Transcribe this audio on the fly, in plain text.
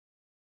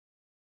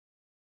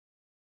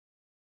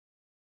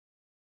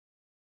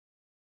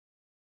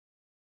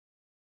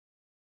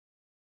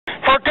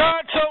For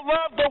God so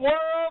loved the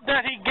world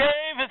that he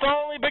gave his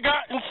only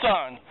begotten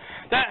Son,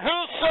 that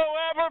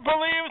whosoever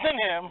believes in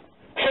him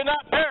should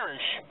not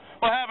perish,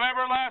 but have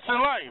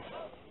everlasting life.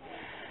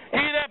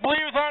 He that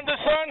believeth on the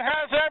Son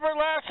has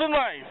everlasting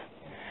life.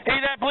 He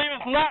that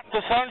believeth not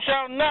the Son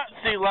shall not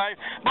see life,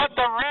 but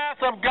the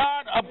wrath of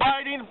God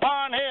abiding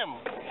upon him.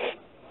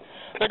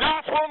 The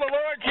gospel of the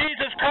Lord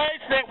Jesus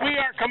Christ that we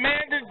are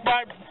commanded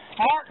by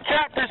Mark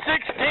chapter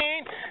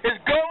 16 is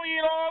go ye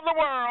in all the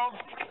world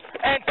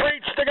and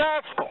preach the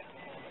gospel.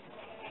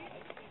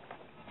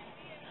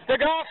 The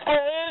gospel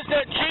is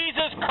that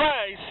Jesus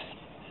Christ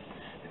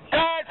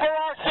died for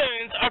our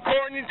sins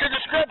according to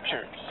the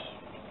Scriptures.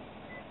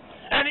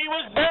 And he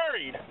was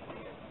buried.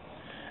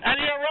 And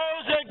he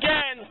arose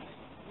again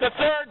the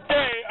third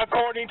day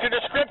according to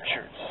the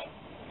Scriptures.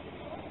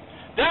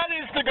 That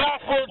is the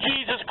gospel of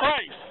Jesus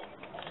Christ.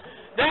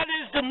 That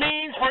is the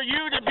means for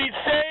you to be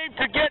saved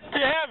to get to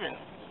heaven.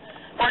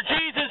 For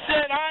Jesus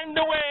said, I'm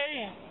the way,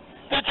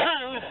 the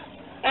truth,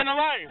 and the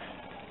life.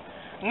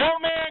 No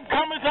man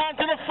cometh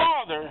unto the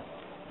Father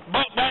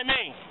but by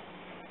me.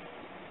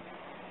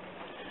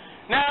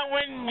 Now,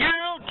 when you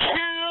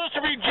choose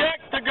to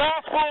reject the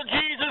gospel of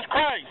Jesus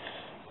Christ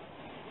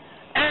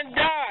and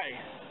die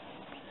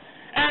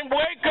and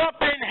wake up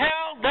in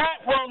hell, that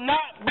will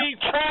not be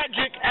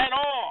tragic at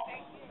all.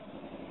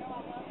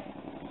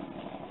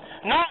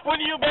 Not when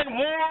you've been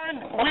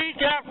warned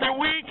week after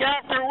week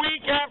after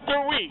week after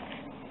week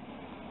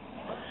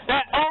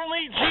that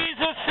only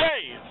Jesus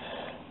saves.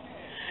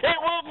 It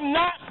will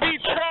not be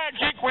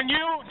tragic when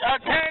you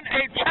attend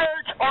a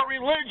church or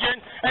religion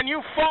and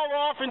you fall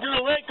off into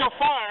the lake of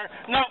fire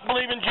not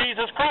believing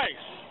Jesus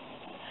Christ.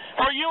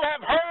 For you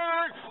have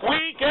heard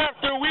week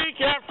after week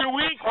after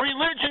week,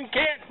 religion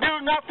can't do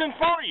nothing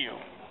for you.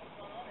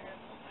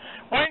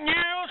 When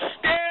you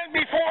stand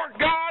before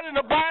God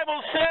and the Bible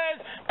says,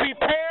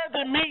 prepare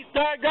to meet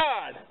thy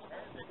God.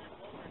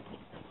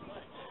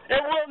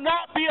 It will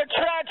not be a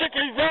tragic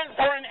event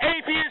for an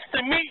atheist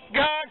to meet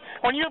God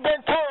when you've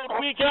been told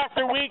week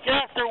after week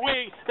after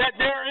week that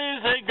there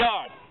is a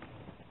God.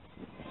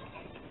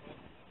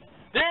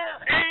 There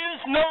is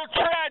no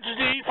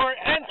tragedy for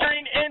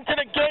entering into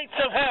the gates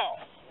of hell.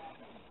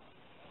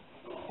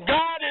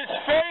 God is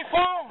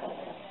faithful.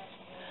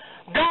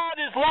 God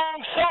is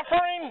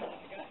long-suffering.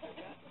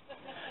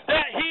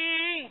 That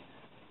he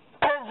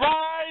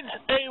provides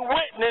a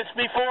witness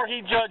before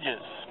he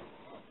judges.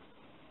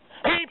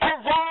 He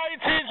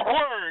provides his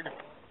word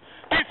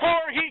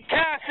before he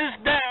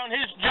casts down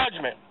his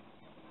judgment.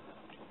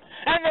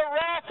 And the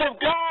wrath of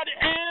God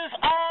is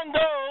on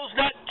those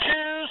that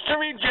choose to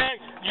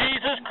reject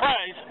Jesus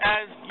Christ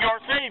as your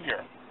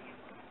Savior.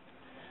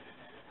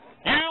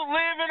 You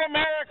live in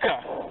America.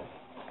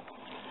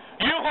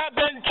 You have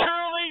been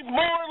truly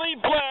morally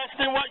blessed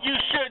in what you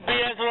should be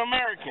as an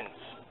American.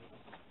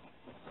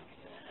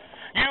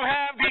 You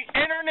have the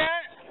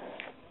internet.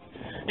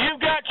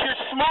 You've got your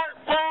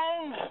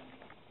smartphones.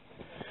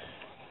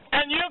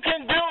 And you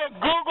can do a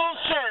Google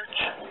search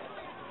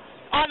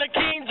on the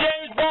King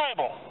James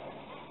Bible.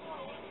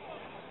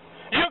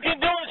 You can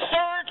do a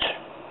search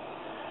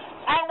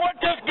on what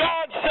does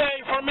God say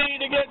for me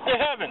to get to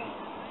heaven.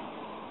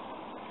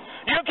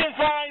 You can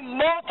find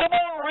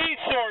multiple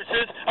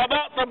resources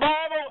about the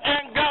Bible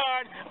and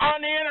God on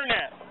the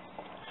internet.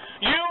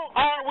 You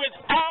are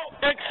without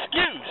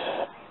excuse.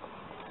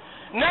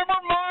 Never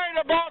mind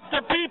about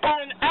the people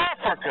in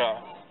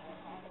Africa.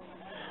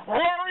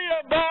 Worry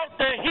about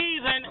the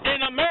heathen in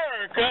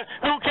America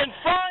who can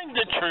find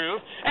the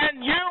truth,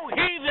 and you,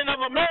 heathen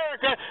of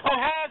America, who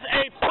has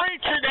a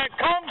preacher that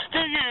comes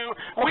to you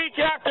week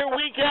after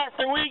week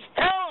after week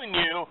telling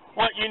you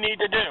what you need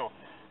to do.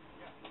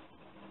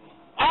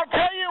 I'll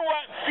tell you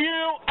what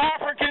few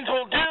Africans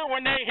will do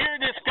when they hear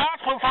this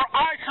gospel, for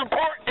I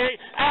support an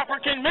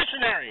African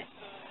missionary.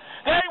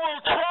 They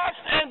will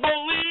trust and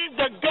believe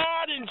the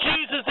God in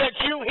Jesus that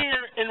you hear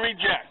and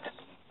reject.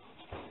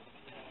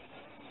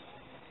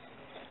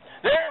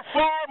 They're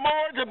far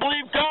more to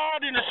believe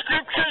God in the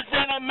Scriptures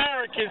than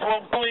Americans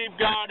will believe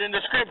God in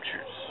the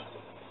Scriptures.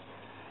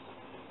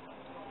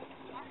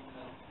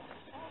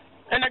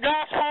 And the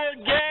gospel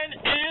again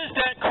is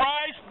that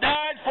Christ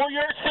died for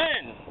your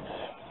sins.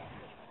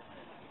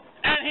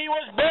 And he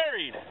was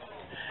buried.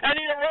 And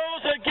he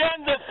arose again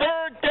the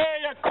third day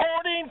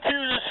according to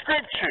the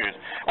Scriptures.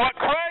 What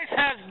Christ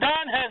has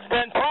done has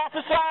been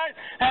prophesied,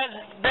 has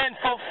been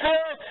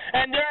fulfilled,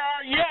 and there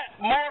are yet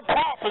more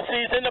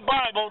prophecies in the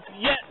Bible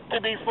yet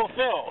to be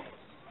fulfilled.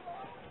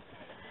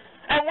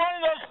 And one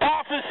of those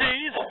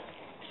prophecies,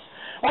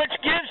 which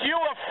gives you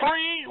a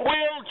free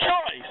will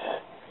choice,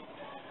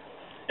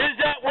 is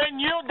that when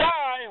you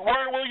die,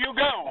 where will you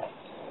go?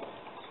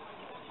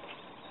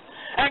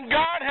 And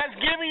God has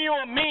given you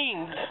a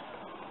means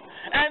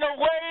and a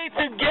way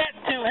to get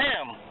to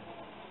him.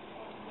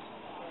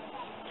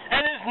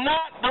 And it's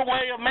not the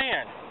way of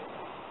man.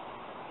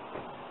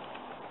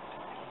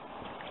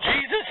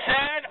 Jesus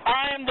said,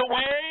 I am the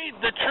way,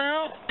 the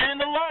truth, and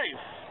the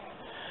life.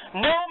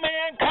 No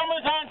man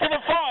cometh unto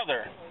the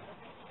Father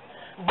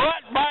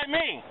but by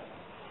me.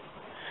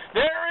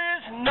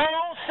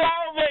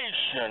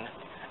 salvation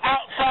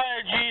outside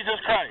of Jesus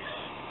Christ.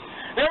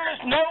 There is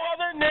no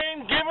other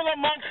name given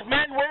amongst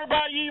men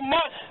whereby ye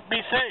must be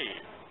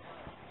saved.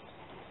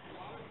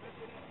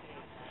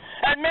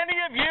 And many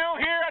of you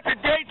here at the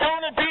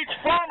Daytona Beach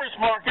Farmers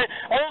Market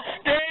will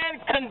stand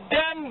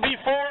condemned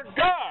before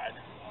God.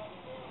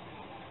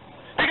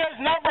 Because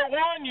number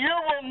one, you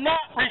will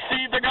not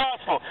receive the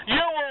gospel.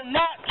 You will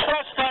not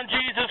trust on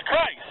Jesus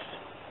Christ.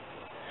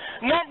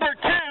 Number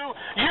two,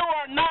 you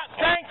are not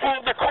thankful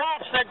of the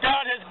crops that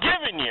God has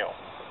given you.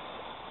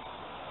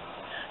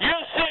 You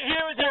sit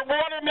here with your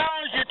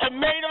watermelons, your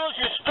tomatoes,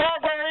 your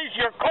strawberries,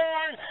 your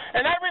corn,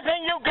 and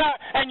everything you got,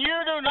 and you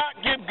do not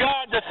give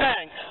God the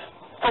thanks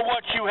for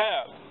what you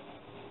have.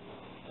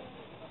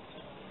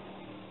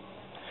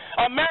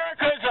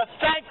 America is a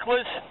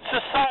thankless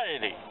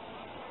society.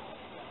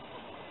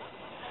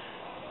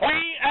 We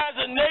as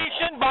a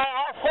nation, by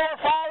our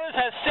forefathers,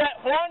 have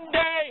set one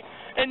day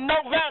in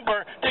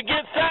November to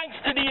give thanks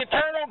to the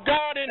eternal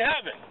God in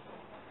heaven.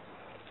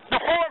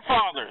 The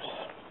forefathers.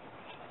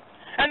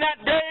 And that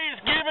day is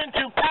given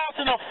to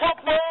passing a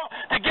football,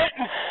 to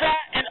getting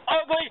fat and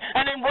ugly,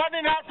 and then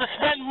running out to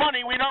spend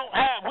money we don't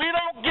have. We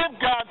don't give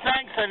God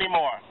thanks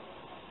anymore.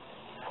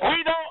 We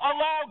don't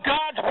allow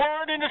God's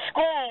word in the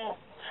school.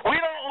 We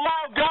don't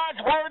allow God's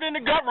word in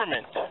the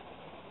government.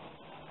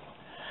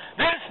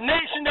 This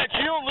nation that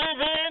you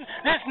live in,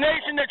 this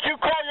nation that you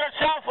call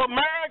yourself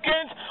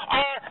Americans,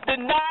 are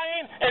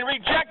denying and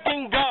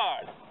rejecting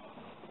God.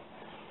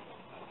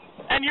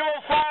 And you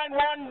will find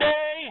one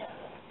day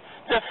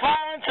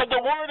defiance of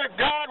the word of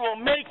God will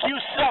make you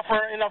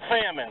suffer in a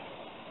famine.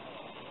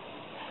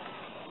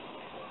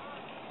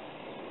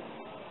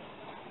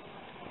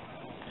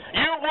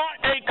 You want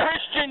a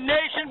Christian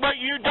nation, but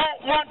you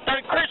don't want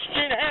the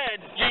Christian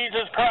head,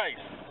 Jesus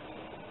Christ.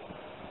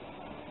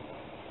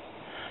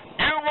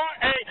 You want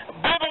a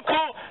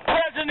biblical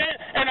president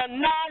and a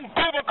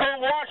non-biblical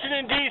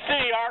Washington, D.C.,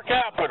 our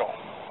capital.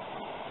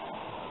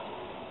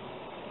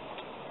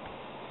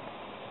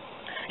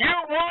 You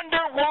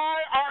wonder why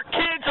our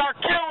kids are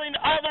killing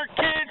other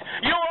kids.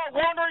 You are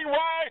wondering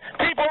why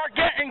people are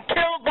getting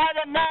killed by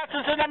the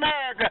masses in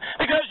America.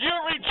 Because you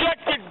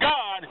rejected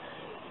God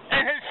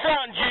and His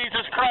Son,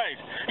 Jesus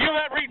Christ. You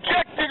have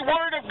rejected the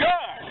Word of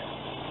God.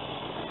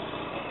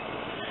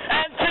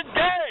 And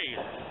today,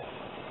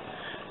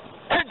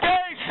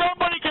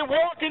 somebody can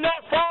walk in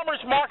that farmer's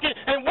market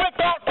and whip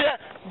out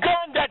their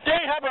gun that they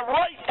have a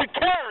right to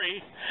carry,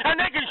 and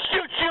they can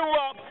shoot you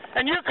up,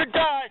 and you could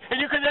die,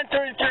 and you could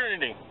enter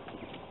eternity.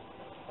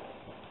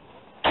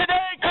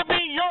 Today could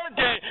be your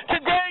day.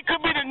 Today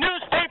could be the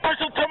newspapers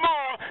of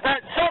tomorrow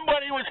that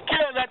somebody was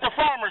killed at the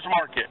farmer's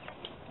market.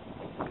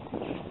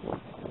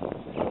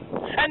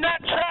 And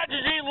that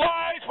tragedy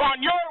lies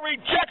on your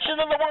rejection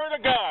of the Word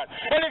of God.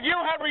 And if you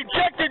have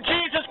rejected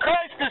Jesus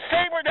Christ, the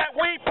Savior that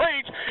we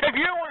preach, if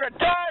you were to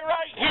die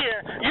right here,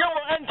 you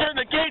will enter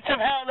the gates of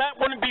hell. That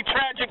wouldn't be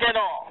tragic at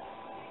all.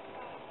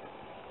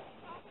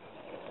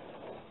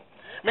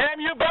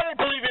 Ma'am, you better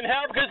believe in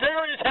hell, because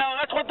there is hell.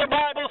 That's what the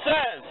Bible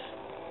says.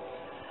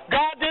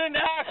 God didn't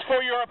ask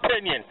for your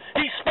opinion.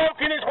 He spoke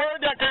in His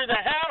Word that there's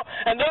a hell,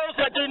 and those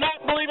that do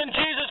not believe in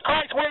Jesus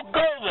Christ will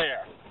go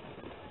there.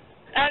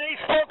 And He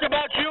spoke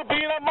about you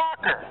being a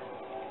mocker.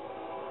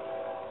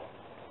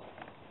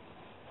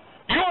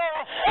 You are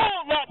a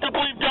fool not to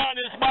believe God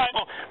in His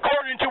Bible,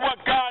 according to what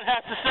God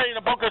has to say in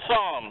the book of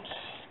Psalms.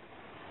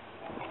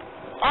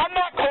 I'm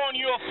not calling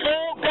you a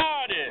fool.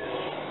 God is.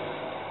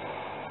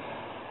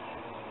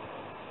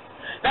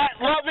 That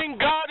loving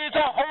God is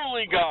a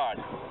holy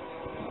God.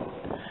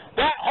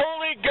 That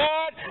holy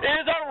God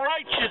is a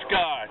righteous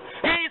God.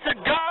 He's the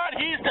God,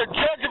 He's the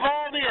judge of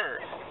all the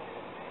earth.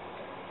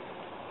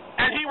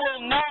 And He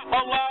will not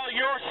allow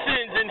your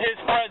sins in His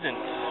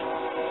presence.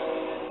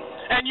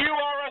 And you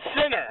are a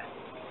sinner.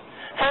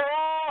 For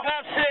all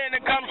have sinned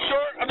and come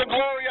short of the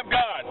glory of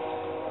God.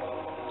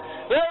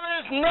 There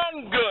is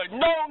none good,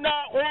 no,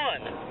 not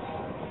one.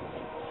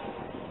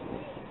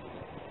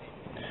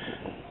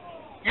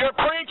 Your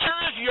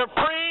preachers, your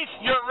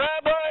priests, your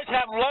rabbis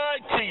have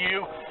lied to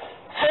you.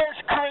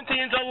 1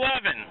 Corinthians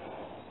 11.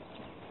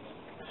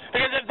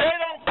 Because if they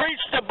don't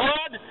preach the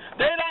blood,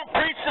 they don't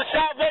preach the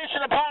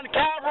salvation upon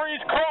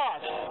Calvary's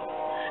cross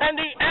and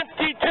the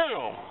empty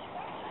tomb.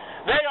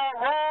 They are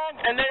wrong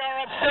and they are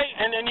of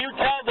Satan, and you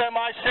tell them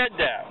I said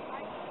that.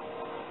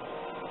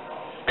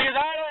 Because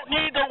I don't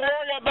need to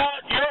worry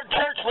about your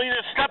church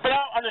leaders stepping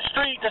out on the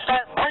street to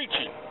start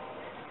preaching.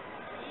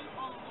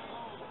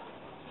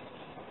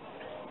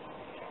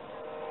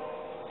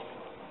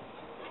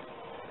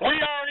 We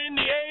are in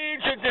the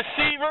age of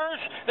deceivers.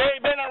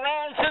 They've been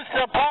around since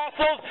the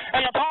apostles,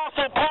 and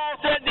Apostle Paul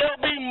said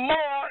there'll be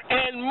more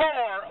and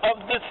more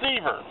of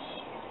deceivers.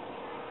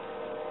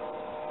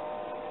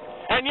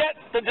 And yet,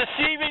 the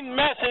deceiving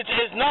message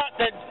is not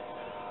that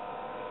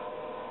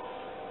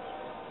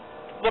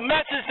the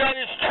message that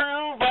is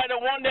true by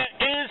the one that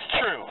is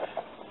true.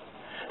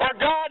 For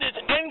God is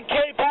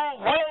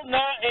incapable, will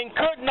not, and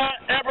could not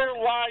ever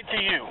lie to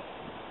you.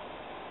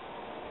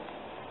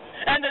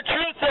 And the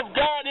truth of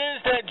God is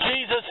that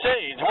Jesus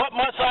saves. What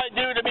must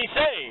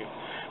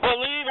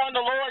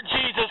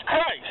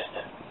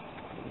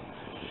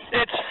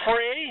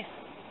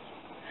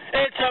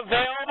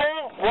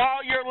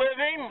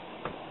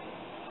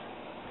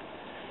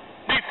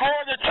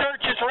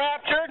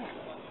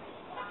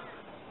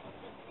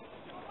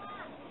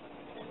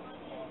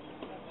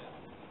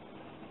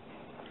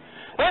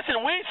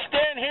Can we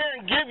stand here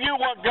and give you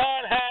what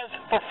God has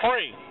for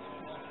free?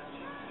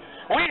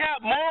 We have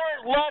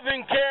more love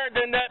and care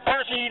than that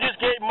person you just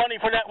gave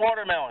money for that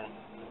watermelon.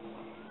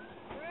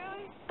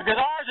 Because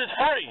ours is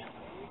free.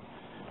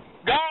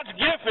 God's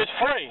gift is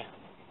free.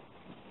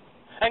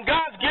 And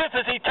God's gift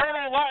is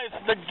eternal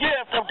life. The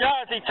gift of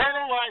God's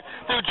eternal life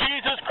through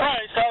Jesus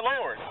Christ our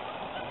Lord.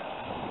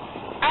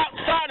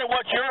 Outside of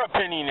what your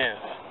opinion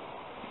is.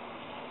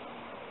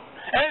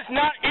 And it's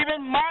not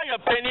even my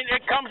opinion.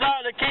 It comes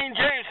out of the King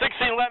James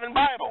 1611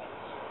 Bible.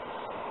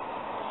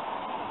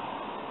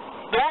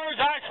 The words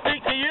I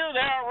speak to you,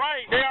 they are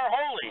right. They are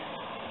holy.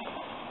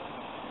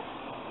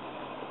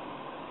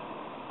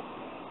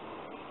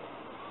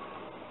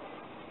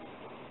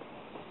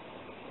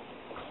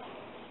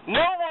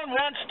 No one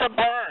wants to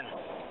burn.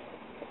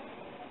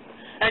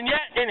 And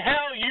yet in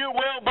hell you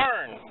will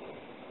burn.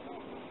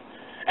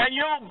 And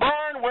you'll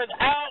burn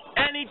without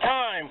any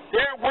time.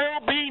 There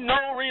will be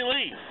no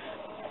relief.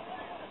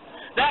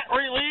 That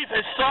relief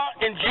is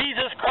sought in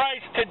Jesus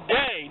Christ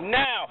today,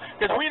 now,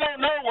 because we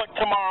don't know what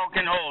tomorrow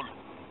can hold.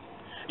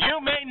 You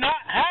may not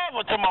have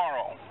a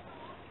tomorrow.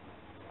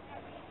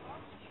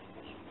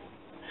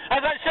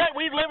 As I said,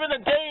 we live in a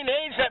day and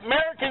age that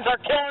Americans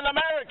are killing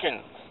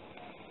Americans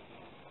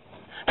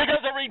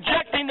because of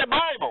rejecting the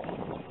Bible.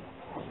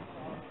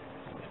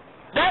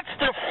 That's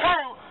the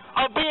fruit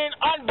of being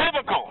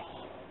unbiblical.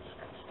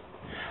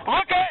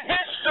 Look at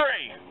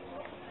history.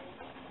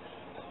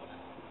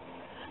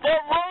 The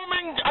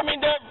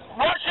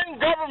Russian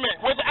government,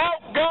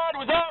 without God,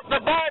 without the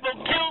Bible,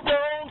 killed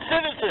their own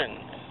citizens.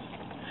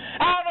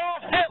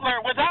 Adolf Hitler,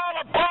 without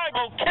a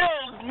Bible,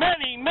 killed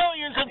many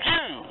millions of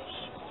Jews.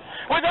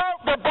 Without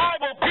the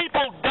Bible,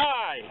 people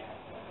die.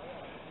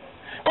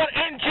 But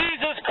in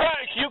Jesus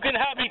Christ, you can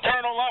have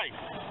eternal life.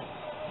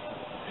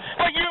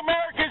 But you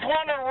Americans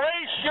want to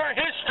erase your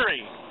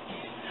history.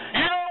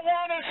 You don't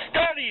want to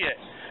study it.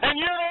 And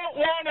you don't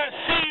want to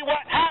see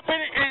what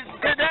happened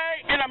today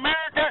in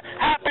America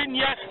happened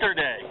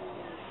yesterday.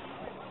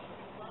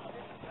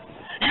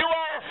 You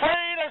are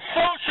afraid of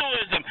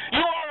socialism.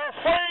 You are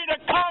afraid of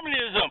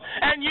communism.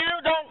 And you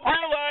don't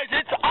realize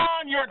it's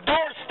on your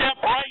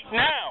doorstep right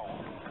now.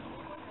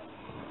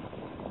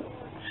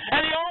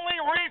 And the only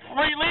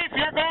relief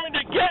you're going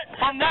to get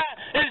from that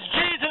is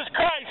Jesus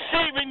Christ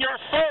saving your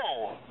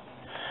soul.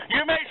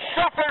 You may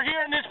suffer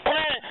here in this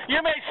planet.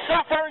 You may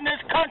suffer in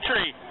this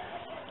country.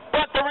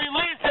 But the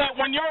relief that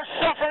when your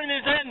suffering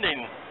is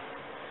ending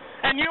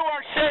and you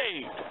are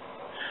saved,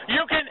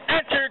 you can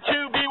enter to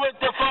be with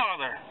the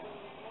Father.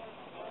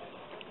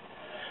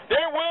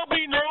 There will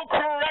be no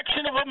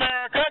correction of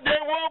America.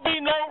 There will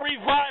be no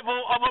revival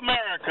of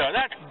America.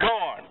 That's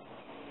gone.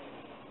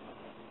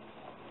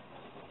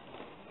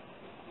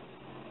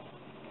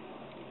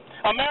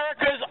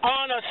 America's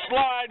on a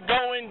slide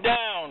going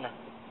down.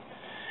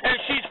 And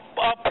she's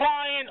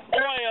applying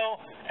oil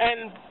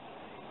and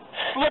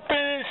slipping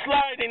and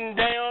sliding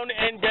down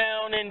and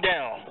down and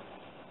down.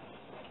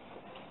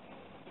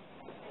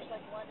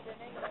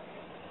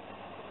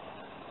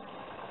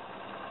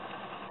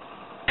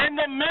 In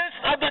the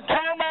midst of the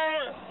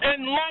turmoil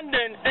in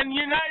London and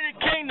United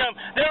Kingdom,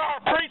 there are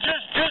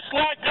preachers just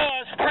like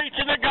us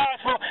preaching the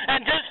gospel,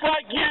 and just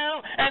like you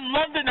and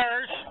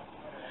Londoners,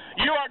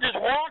 you are just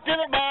walking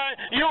by,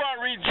 you are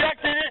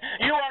rejecting it,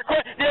 you are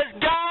quitting. Does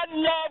God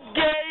love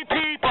gay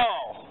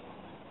people?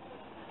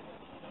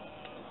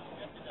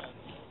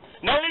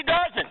 No, he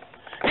doesn't.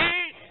 He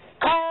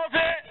calls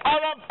it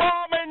an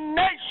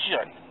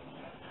abomination.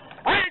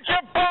 Read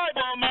your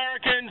Bible,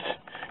 Americans.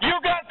 You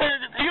got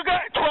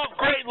 12th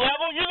grade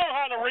level. You know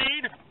how to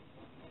read.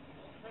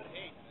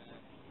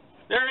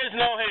 There is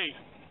no hate.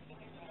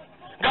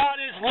 God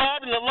is love,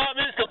 and the love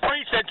is to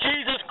preach that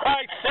Jesus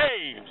Christ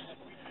saves.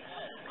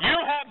 You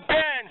have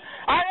been.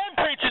 I am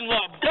preaching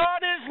love.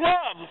 God is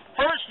love.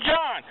 1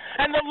 John.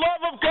 And the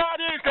love of God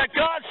is that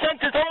God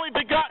sent his only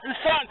begotten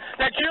Son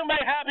that you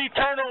may have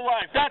eternal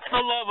life. That's the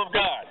love of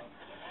God.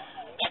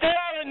 Stay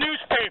out of the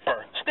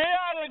newspaper. Stay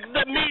out of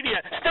the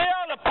media. Stay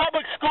out of the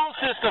public school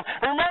system.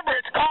 Remember,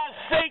 it's called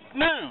fake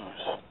news.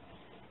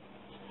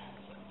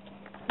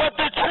 But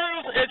the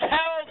truth is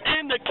held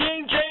in the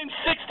King James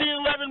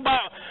 1611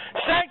 Bible.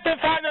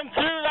 Sanctify them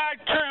through thy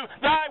truth.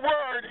 Thy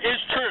word is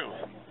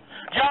truth.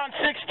 John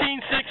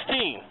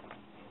 16:16.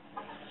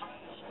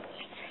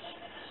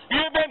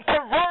 You've been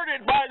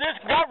perverted by this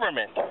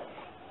government,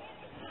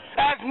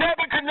 as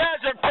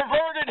Nebuchadnezzar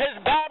perverted his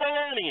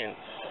Babylonians,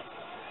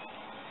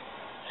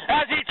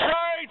 as he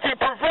tried to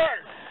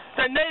pervert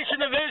the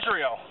nation of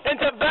Israel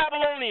into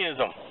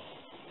Babylonianism.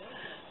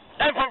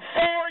 And for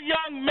 4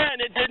 young men,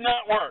 it did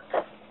not work.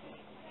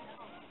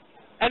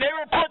 And they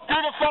were put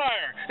through the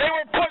fire. They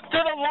were put to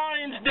the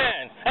lion's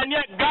den. And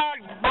yet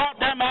God brought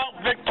them out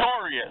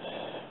victorious.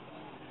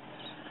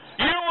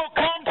 You will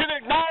come to the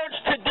knowledge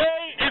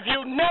today, if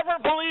you never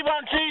believe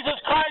on Jesus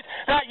Christ,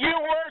 that you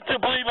were to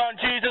believe on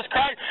Jesus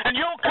Christ. And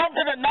you'll come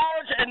to the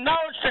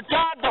knowledge to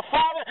God the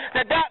Father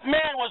that that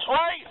man was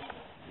right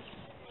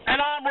and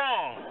I'm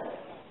wrong.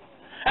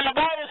 And the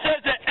Bible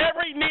says that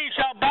every knee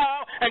shall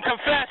bow and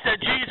confess that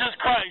Jesus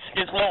Christ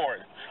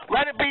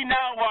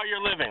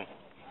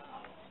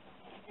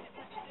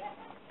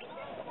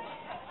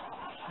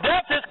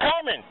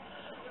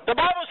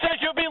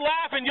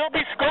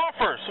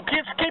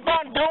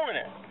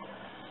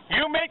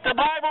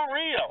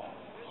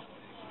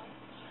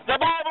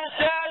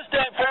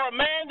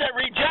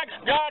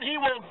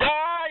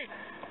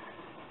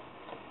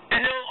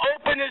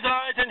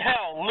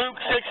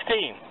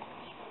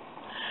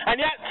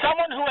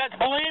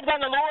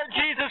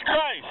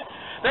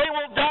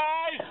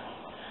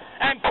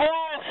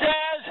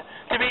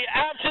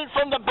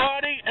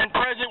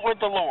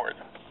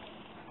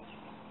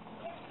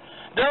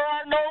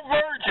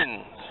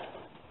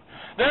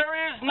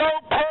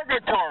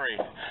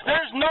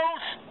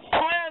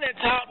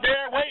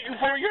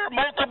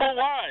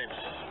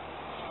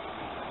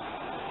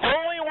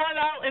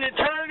in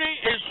eternity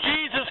is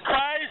Jesus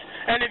Christ,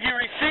 and if you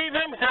receive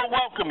him, he'll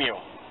welcome you.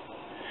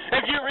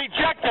 If you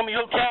reject him,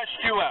 he'll cast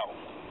you out.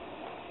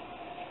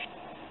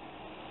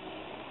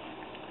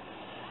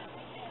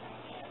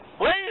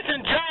 Ladies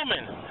and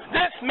gentlemen,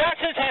 this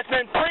message has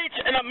been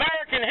preached in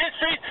American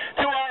history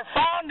to our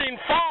founding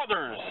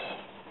fathers.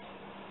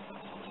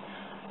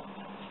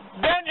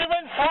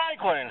 Benjamin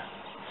Franklin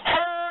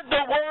heard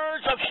the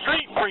words of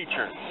street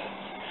preachers.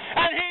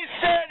 And he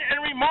said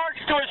in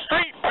remarks to a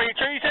street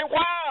preacher, he said,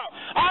 wow,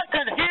 I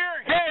could hear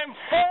him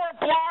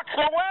 4 blocks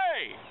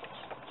away.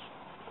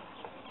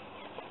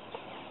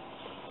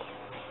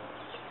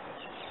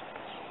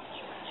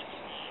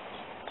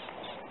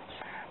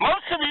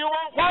 Most of you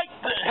won't like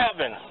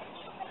heaven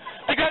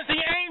because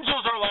the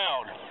angels are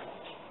loud.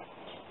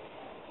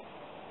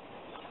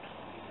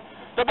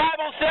 The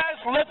Bible says,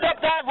 lift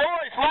up thy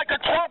voice like a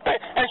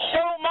trumpet and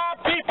show my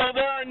people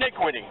their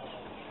iniquity.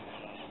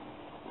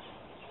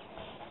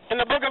 In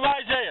the book of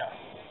Isaiah.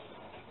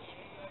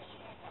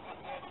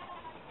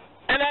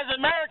 And as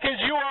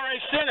Americans, you are a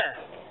sinner.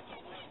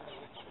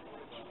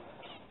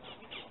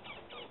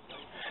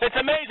 It's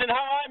amazing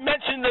how I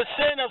mentioned the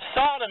sin of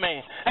sodomy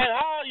and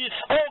how you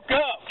spoke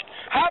up.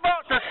 How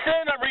about the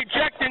sin of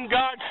rejecting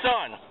God's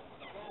Son?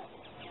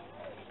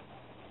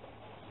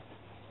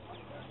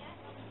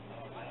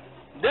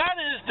 That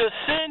is the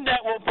sin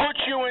that will put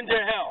you into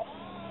hell.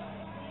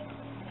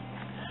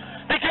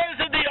 Because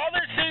of the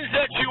other sins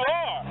that you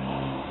are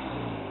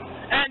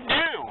and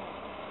do.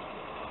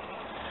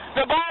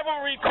 The Bible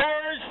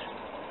records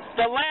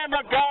the Lamb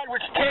of God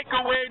which take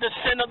away the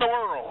sin of the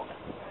world.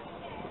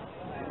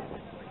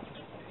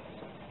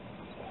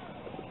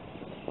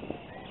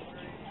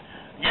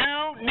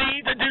 You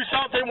need to do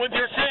something with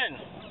your sin.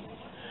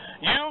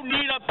 You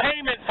need a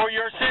payment for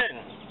your sin.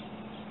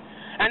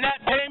 And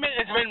that payment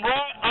has been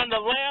wrought on the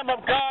Lamb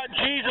of God,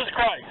 Jesus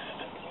Christ.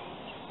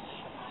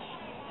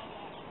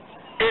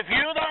 If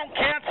you don't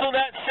cancel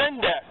that sin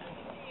debt,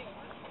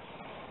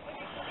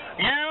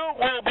 you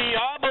will be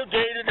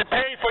obligated to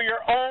pay for your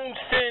own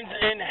sins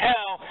in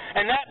hell,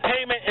 and that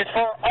payment is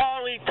for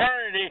all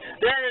eternity.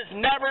 There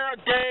is never a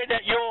day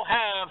that you'll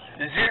have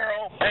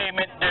zero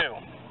payment due.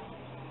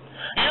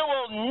 You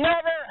will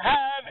never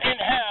have in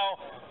hell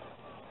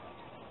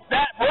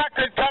that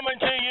record coming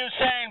to you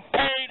saying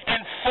paid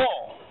in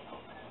full.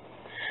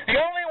 The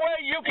only way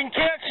you can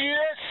cancel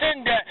your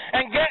sin debt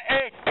and get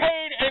a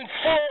paid in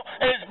full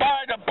is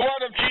by the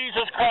blood of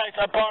Jesus Christ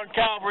upon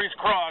Calvary's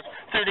cross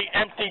through the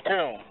empty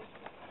tomb.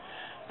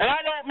 And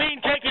I don't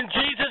mean taking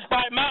Jesus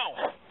by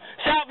mouth.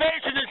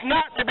 Salvation is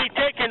not to be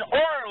taken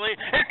orally,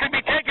 it's to be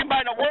taken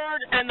by the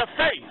word and the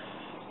faith.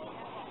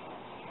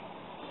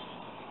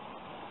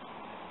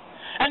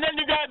 And then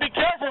you got to be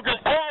careful because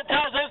Paul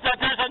tells us that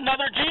there's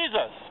another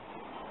Jesus.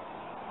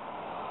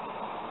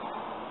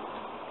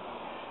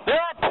 There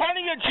are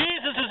plenty of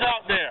Jesuses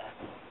out there.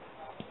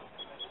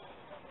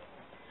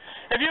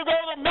 If you go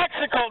to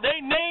Mexico, they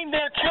name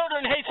their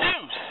children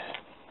Jesus.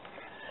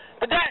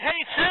 But that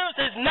Jesus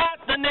is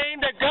not the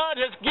name that God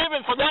has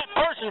given for that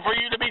person for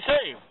you to be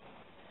saved.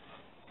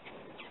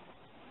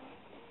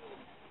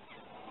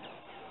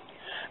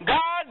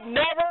 God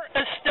never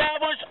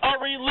established a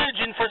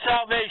religion for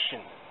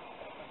salvation.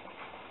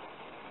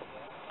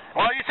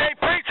 Well, you say,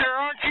 preacher,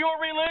 aren't you a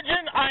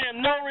religion? I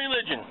am no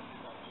religion.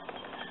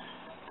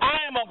 I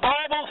am a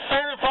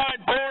Bible-certified,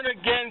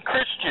 born-again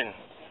Christian.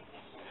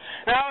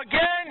 Now,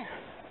 again,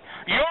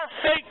 your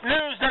fake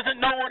news doesn't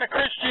know what a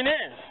Christian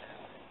is.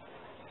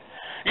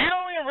 You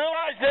don't even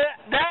realize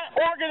that that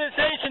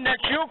organization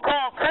that you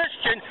call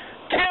Christian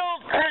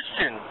killed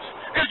Christians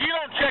because you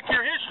don't check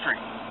your history.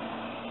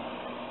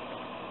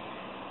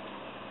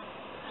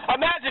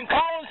 Imagine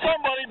calling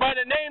somebody by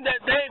the name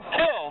that they've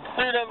killed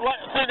through their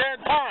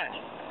time.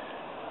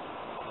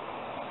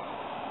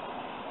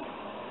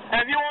 And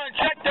if you want to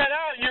check that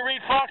out, you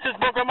read Fox's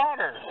Book of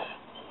Martyrs.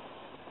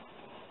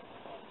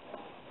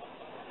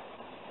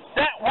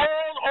 That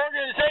world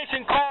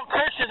organization called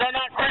Christians are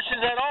not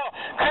Christians at all.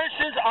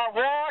 Christians are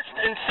washed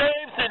and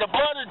saved through the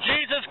blood of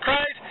Jesus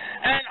Christ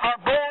and are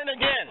born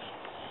again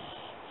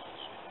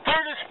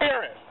through the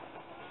Spirit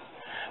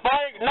by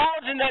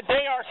acknowledging that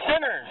they are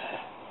sinners,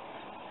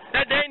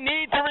 that they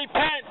need to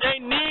repent,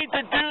 they need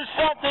to do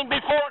something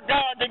before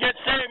God to get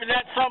saved, and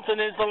that something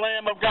is the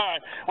Lamb of God,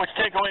 which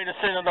take away the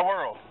sin of the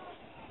world.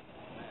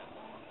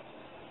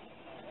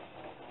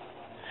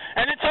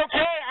 And it's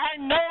okay.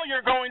 I know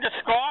you're going to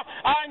scoff.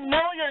 I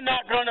know you're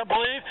not going to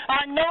believe.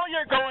 I know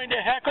you're going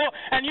to heckle.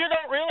 And you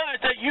don't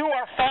realize that you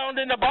are found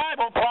in the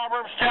Bible,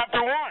 Proverbs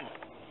chapter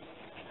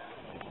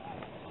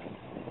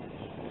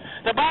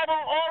 1. The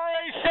Bible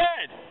already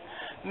said,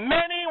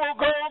 many will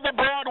go the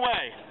broad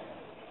way,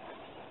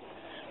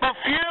 but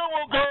few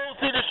will go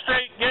through the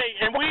straight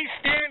gate. And we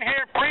stand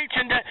here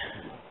preaching that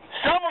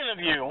some of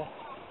you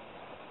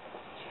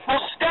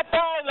will step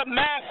out of the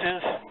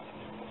masses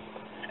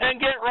and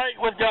get right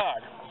with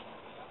God.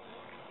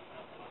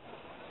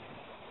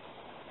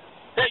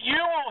 That you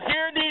will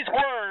hear these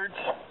words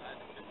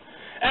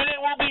and it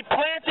will be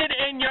planted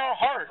in your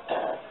heart.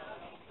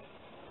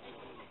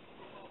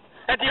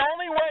 That the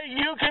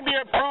you can be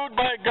approved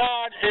by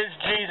God is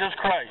Jesus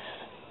Christ.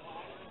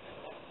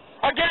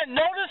 Again,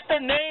 notice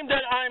the name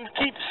that I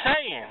keep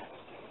saying.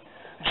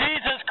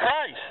 Jesus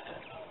Christ.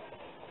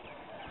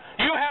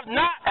 You have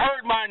not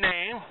heard my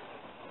name.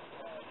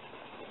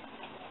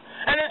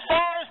 And as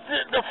far as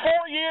the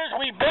 4 years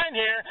we've been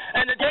here,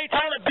 and the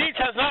Daytona Beach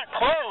has not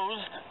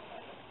closed,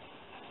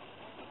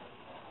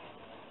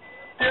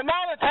 the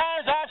amount of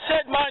times I've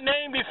said my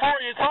name before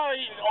you,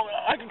 probably,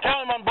 I can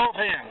count them on both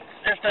hands,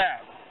 if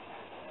that.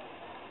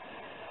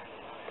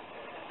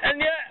 And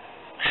yet,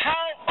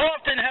 how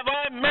often have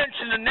I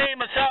mentioned the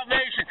name of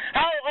salvation?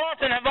 How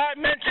often have I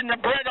mentioned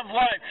the bread of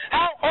life?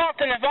 How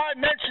often have I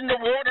mentioned the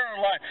water of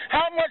life?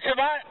 How much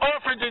have I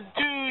offered to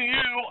do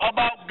you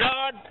about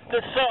God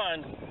the Son,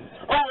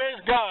 who is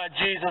God,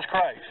 Jesus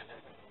Christ?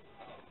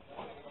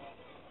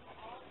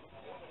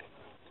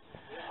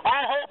 I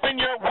hope in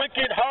your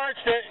wicked hearts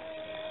that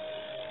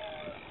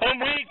when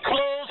we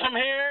close from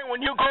here,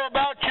 when you go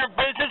about your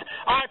business,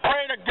 I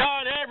pray to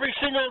God every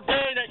single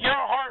day that your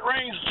heart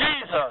rings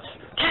Jesus,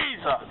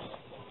 Jesus.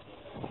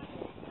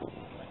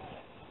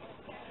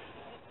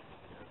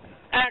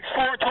 Acts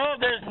 4:12,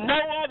 there's no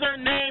other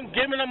name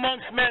given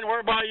amongst men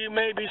whereby you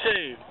may be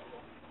saved.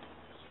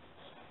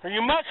 Or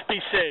you must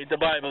be saved, the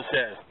Bible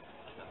says.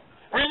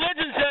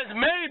 Religion says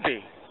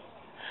maybe,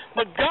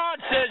 but God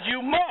says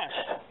you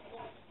must.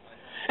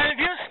 And if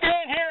you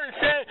stand here and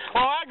say,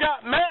 well, I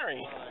got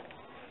Mary,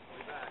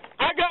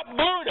 I got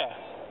Buddha,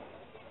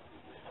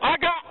 I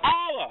got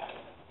Allah,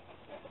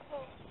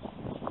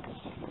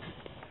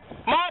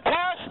 my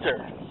pastor,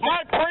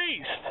 my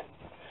priest,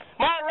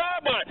 my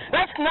rabbi,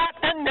 that's not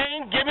the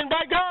name given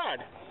by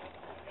God.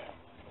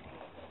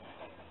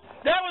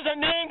 That was a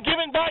name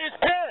given by his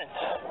parents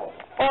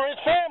or his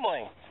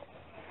family.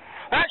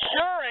 That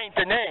sure ain't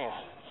the name.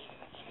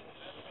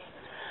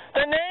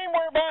 The name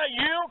whereby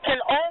you can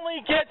only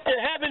get to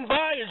heaven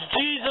by is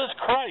Jesus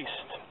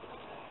Christ.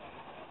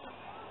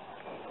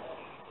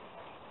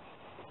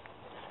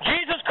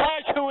 Jesus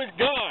Christ, who is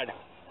God,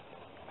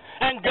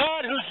 and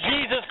God, who's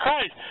Jesus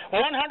Christ.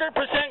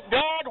 100%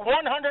 God,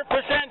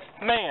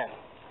 100% man.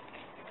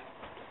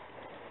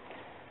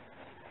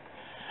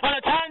 On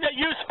a time that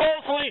you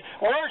supposedly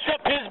worship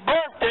his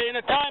birthday in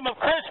the time of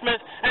Christmas,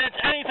 and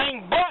it's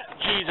anything but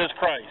Jesus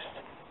Christ.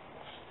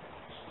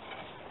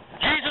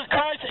 Jesus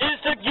Christ is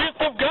the gift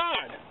of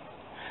God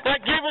that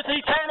gives us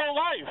eternal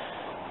life.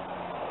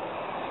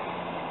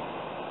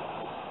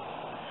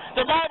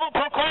 The Bible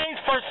proclaims,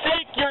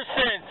 forsake your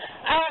sins.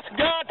 Ask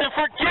God to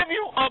forgive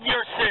you of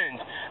your sins.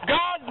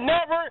 God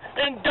never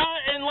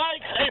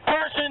likes a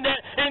person that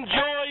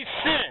enjoys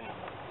sin.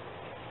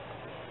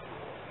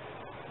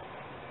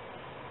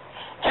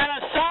 Can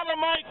a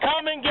sodomite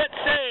come and get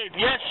saved?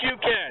 Yes, you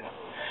can.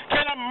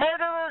 Can a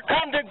murderer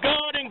come to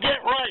God and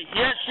get right?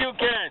 Yes, you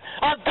can.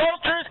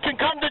 Adulterers can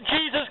come to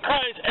Jesus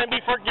Christ and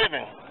be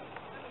forgiven.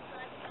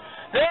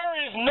 There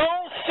is no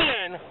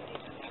sin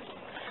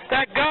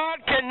that God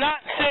cannot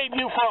save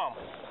you from.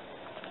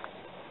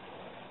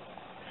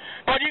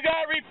 But you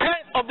got to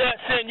repent of that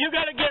sin. You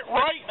got to get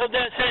right of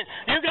that sin.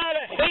 You got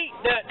to hate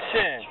that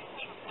sin.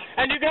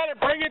 And you got to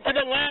bring it to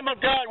the Lamb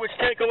of God, which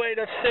take away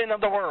the sin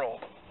of the world.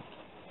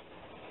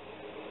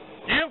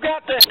 You've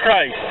got this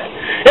Christ.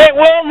 It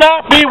will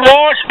not be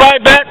washed by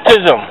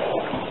baptism.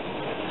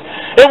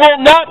 It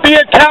will not be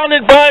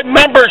accounted by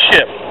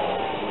membership.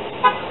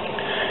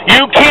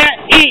 You can't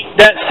eat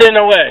that sin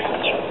away.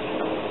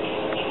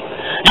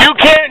 You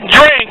can't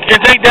drink and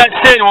think that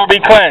sin will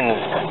be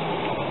cleansed.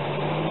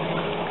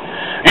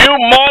 You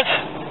must,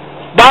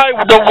 by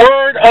the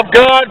word of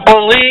God,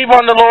 believe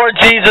on the Lord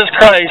Jesus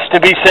Christ to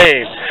be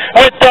saved.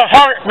 With the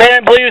heart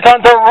man believes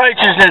unto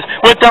righteousness.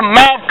 With the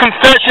mouth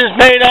confession is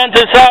made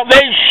unto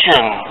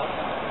salvation.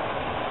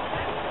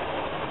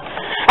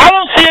 I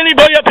don't see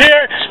anybody up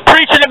here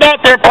preaching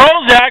about their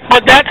Prozac,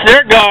 but that's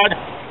their God.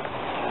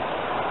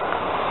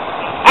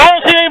 I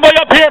don't see anybody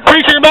up here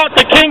preaching about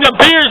the King of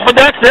Beers, but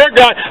that's their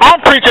God.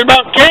 I'm preaching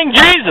about King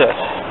Jesus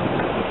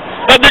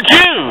of the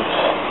Jews.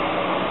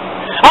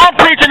 I'm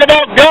preaching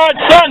about God's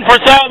Son for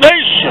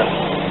salvation.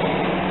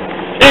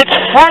 It's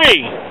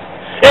free.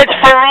 It's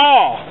for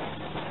all.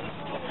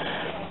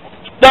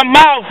 The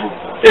mouth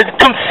is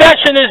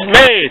confession is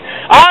made.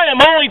 I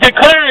am only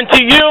declaring to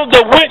you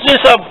the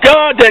witness of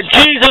God that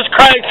Jesus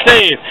Christ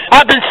saved.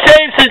 I've been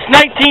saved since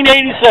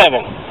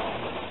 1987.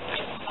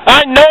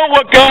 I know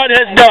what God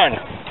has done.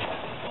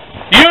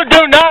 You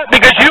do not,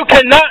 because you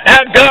cannot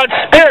have God's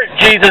Spirit,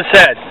 Jesus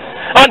said,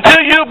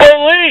 until you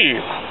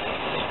believe.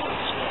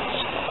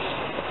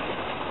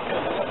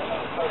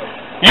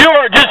 You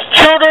are just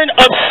children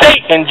of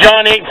Satan,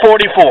 John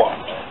 8:44.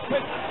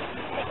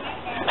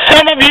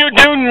 Some of you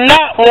do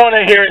not want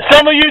to hear it.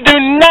 Some of you do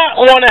not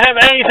want to have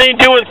anything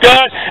to do with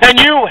God, and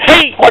you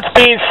hate what's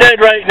being said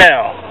right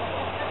now.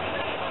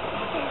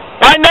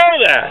 I know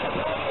that.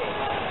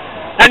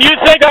 And you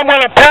think I'm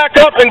going to pack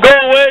up and go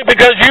away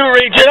because you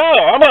reach it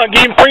out. I'm going to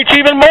even preach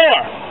even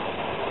more.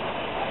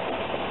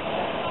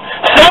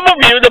 Some of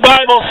you, the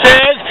Bible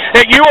says,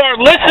 that you are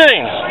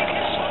listening.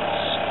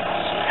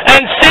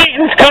 And Satan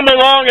Satan's come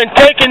along and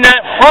taken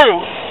that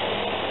fruit,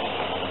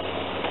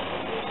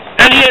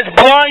 and he has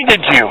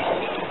blinded you.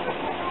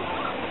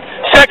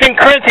 2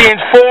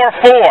 Corinthians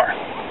 4:4.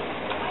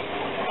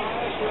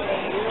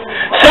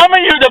 Some of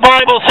you, the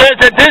Bible says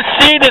that this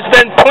seed has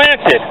been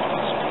planted.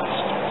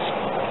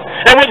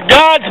 And with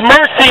God's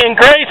mercy and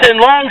grace and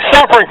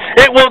long-suffering,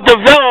 it will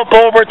develop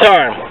over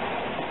time.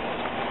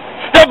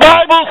 The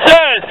Bible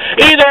says,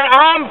 either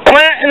I'm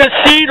planting the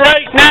seed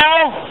right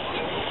now,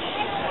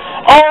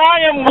 or I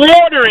am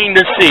watering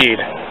the seed.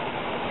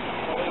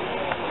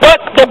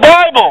 But the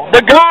Bible,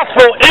 the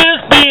gospel, is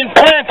being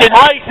planted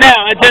right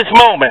now at this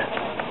moment.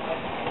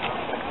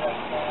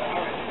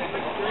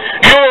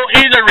 You will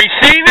either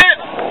receive it,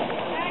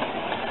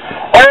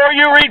 or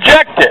you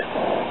reject it.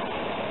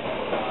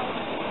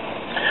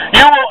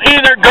 You will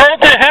either go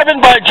to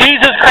heaven by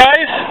Jesus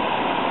Christ,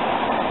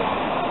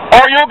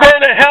 or you'll go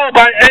to hell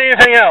by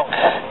anything else.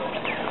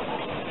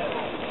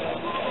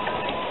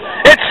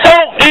 It's so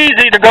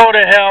easy to go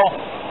to hell.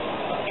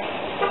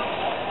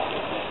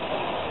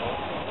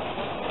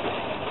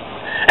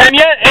 And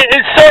yet it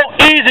is so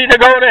easy to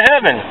go to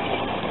heaven.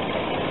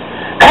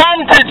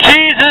 Come to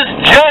Jesus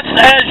just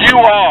as you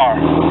are,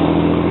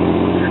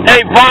 a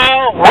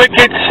vile,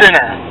 wicked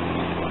sinner.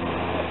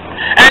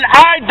 And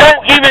I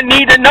don't even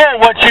need to know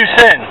what you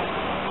sin.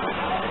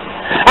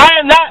 I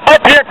am not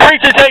up here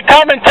preaching, say,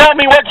 come and tell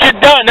me what you've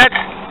done. That's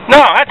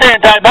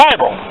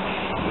anti-Bible.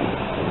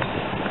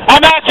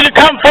 I'm asking you to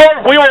come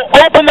forward. We will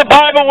open the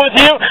Bible with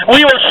you.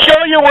 We will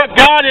show you what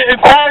God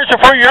requires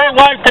for your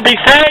life to be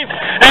saved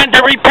and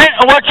to repent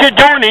of what you're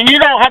doing, and you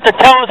don't have to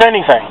tell us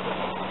anything.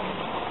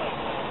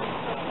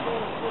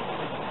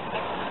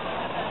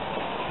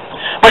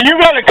 But you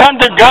got to come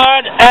to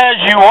God as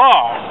you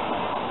are,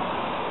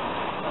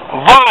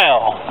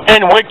 vile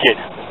and wicked.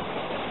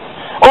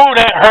 Oh,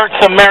 that hurts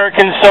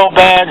Americans so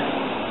bad.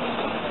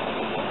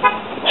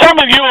 Some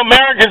of you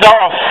Americans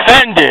are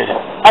offended.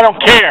 I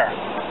don't care.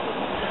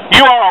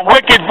 You are a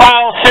wicked,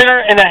 vile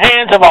sinner in the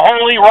hands of a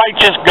holy,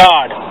 righteous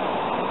God.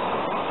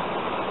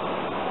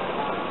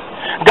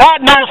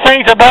 God knows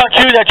things about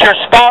you that your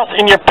spouse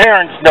and your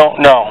parents don't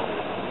know.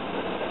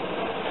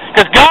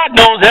 Because God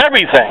knows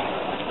everything.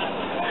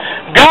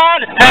 God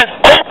has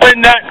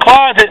opened that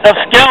closet of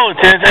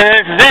skeletons and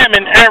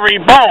examined every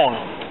bone.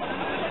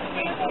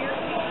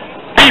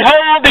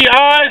 Behold the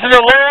eyes of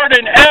the Lord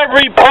in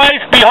every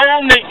place,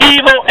 behold the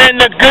evil and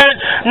the good.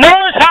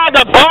 Notice how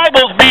the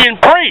Bible's being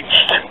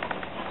preached.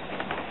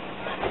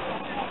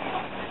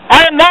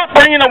 I am not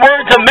bringing the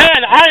words of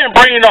man, I am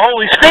bringing the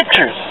Holy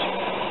Scriptures.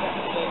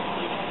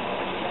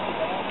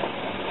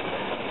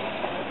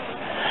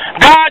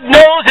 God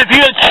knows if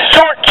you had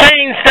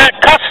shortchanged that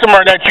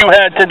customer that you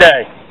had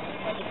today.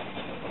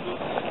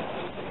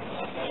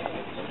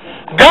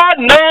 God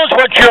knows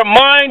what your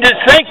mind is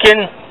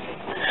thinking,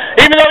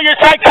 even though your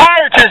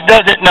psychiatrist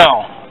doesn't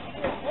know.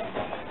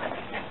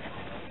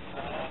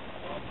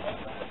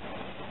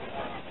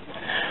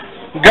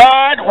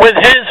 God, with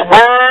His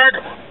Word,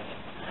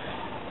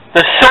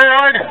 the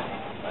sword,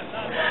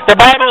 the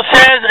Bible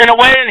says in a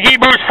way in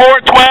Hebrews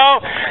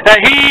 4:12 that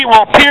He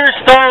will pierce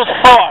those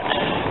thoughts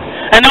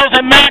and those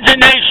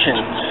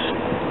imaginations.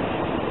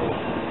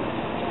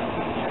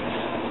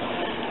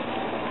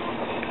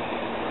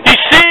 He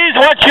sees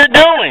what you're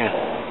doing.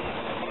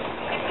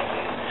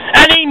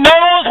 And He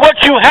knows what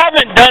you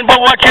haven't done but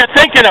what you're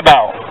thinking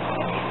about.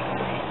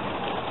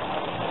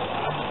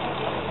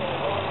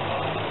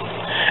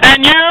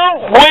 And you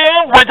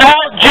will,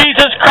 without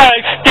Jesus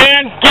Christ,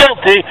 stand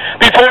guilty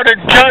before the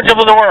judge of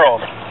the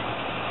world.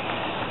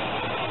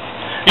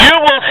 You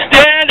will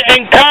stand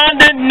in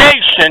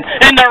condemnation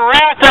in the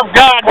wrath of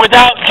God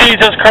without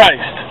Jesus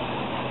Christ.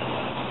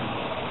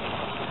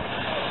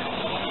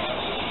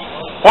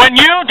 When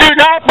you do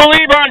not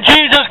believe on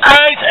Jesus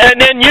Christ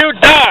and then you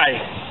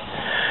die,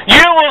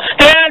 you will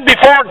stand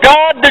before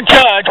God the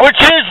judge,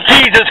 which is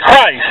Jesus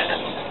Christ,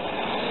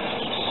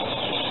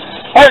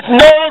 with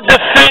no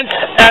defense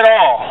at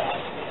all.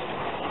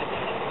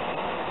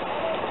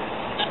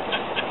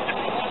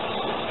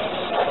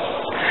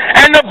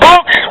 And the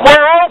books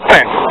were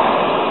open,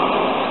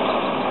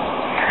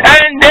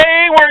 and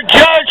they were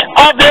judged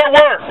of their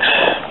works.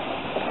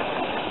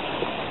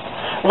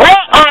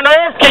 What on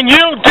earth can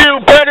you do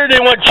better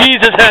than what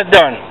Jesus has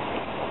done?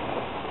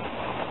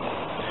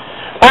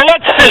 Well,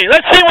 let's see.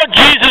 Let's see what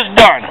Jesus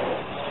done.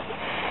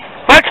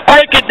 Let's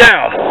break it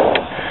down.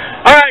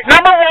 All right,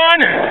 number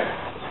one,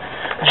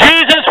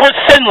 Jesus was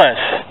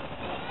sinless.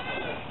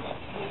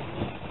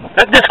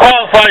 That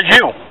disqualifies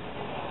you.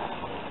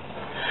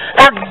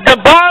 For the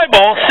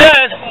Bible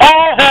says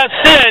all have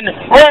sinned,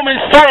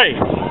 Romans 3.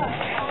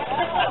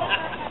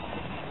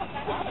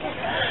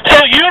 So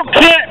you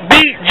can't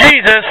beat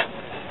Jesus,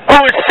 who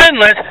is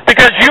sinless,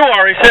 because you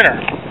are a sinner.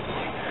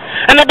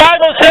 And the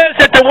Bible says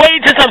that the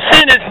wages of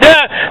sin is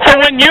death, so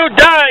when you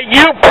die,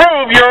 you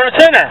prove you're a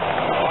sinner.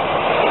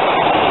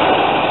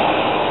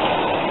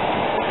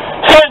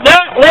 So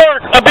that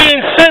work of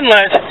being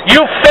sinless,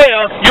 you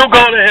fail, you'll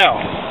go to hell.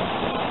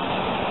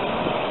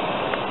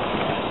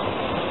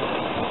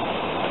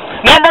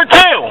 Number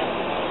two,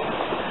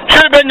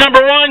 said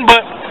number one,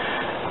 but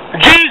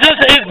Jesus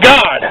is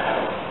God.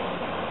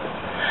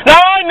 Now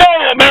I know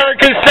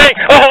Americans say,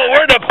 oh,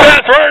 we're the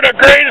best, we're the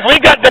greatest, we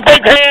got the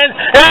big hands,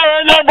 and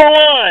we're number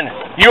one.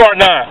 You are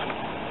not.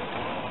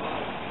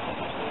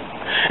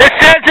 It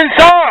says in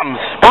Psalms,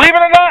 believe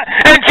it or not,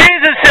 and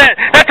Jesus said,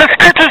 that the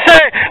scriptures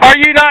say, are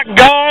you not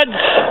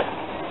God's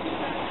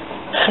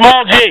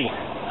small g?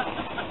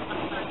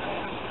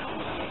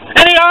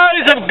 In the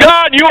eyes of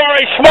God, you are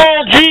a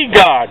small g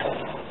God.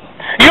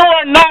 You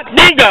are not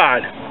the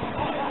God.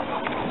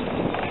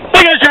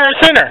 Because you're a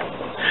sinner.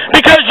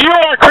 Because you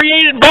are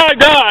created by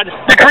God,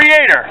 the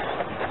Creator.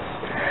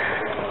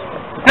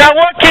 Now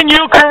what can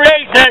you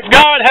create that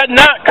God had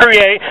not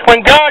created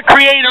when God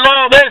created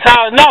all this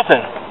out of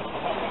nothing?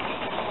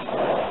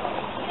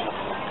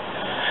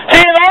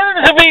 See, in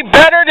order to be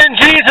better than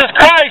Jesus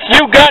Christ,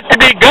 you got to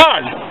be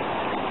God.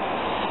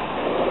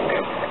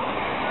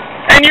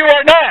 And you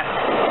are not.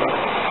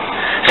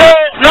 So,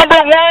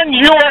 number one,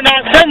 you are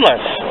not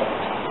sinless.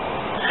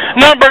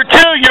 Number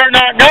two, you're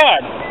not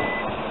God.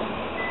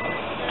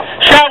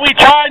 Shall we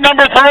try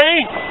number three?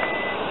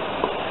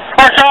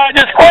 Or shall I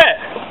just quit?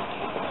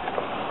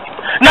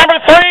 Number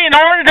three, in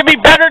order to be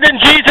better than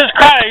Jesus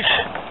Christ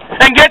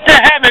and get to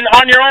heaven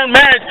on your own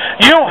merits,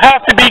 you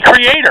have to be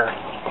creator.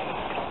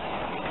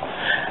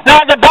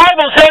 Now, the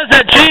Bible says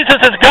that Jesus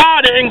is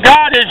God and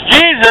God is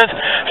Jesus.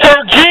 So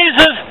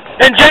Jesus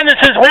in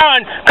Genesis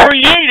 1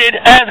 created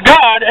as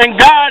God and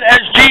God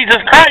as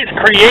Jesus Christ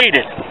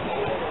created.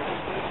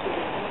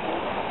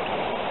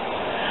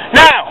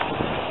 Now,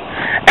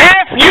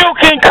 if you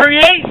can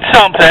create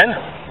something,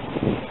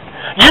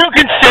 you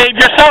can save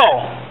your soul,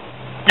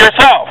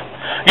 yourself.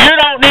 You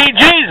don't need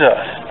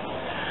Jesus.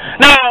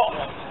 Now,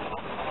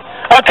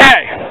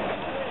 okay,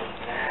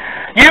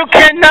 you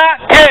cannot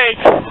take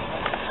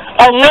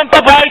a lump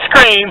of ice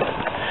cream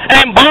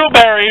and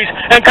blueberries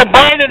and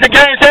combine it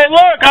together and say,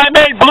 look, I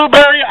made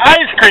blueberry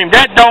ice cream.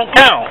 That don't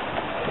count.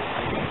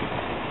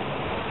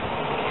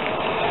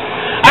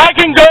 I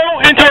can go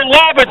into a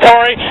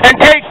laboratory and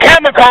take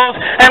chemicals,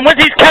 and with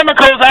these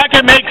chemicals I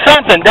can make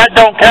something. That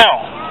don't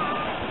count.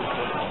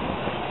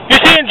 You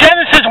see, in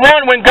Genesis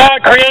 1, when God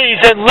created, He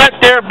said, let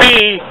there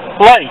be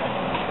light.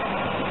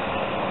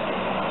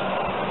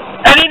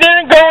 And He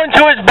didn't go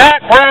into His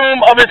back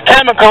room of His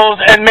chemicals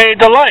and made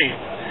the light.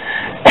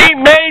 He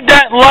made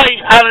that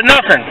light out of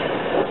nothing.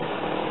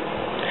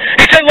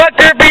 He said, let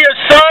there be a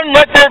sun,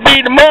 let there be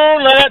the moon,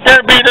 let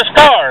there be the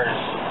stars.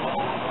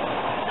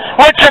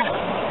 Which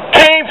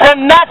came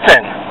from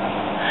nothing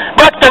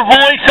but the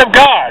voice of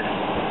God.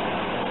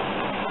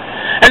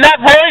 And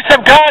that voice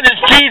of God is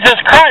Jesus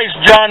Christ,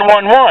 John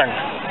 1:1.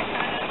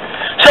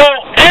 So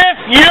if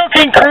you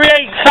can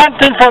create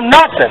something from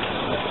nothing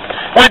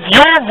with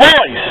your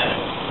voice,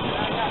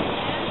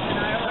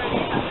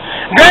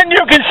 then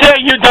you can say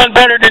you've done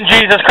better than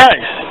Jesus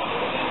Christ.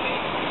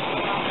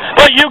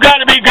 But you got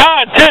to be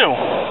God too.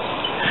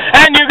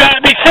 And you got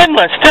to be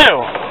sinless too.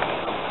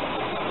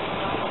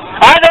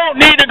 I don't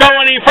need to go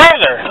any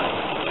further.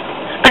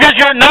 Because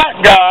you're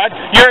not God,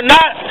 you're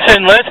not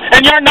sinless,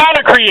 and you're not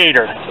a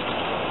creator.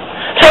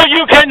 So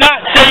you cannot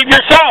save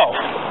yourself.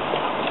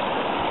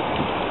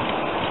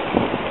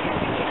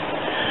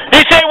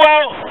 You say,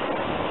 well,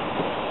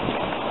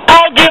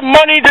 I'll give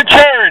money to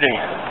charity.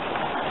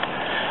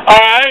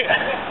 Alright?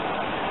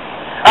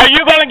 Are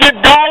you going to give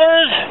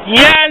dollars,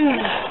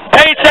 yens,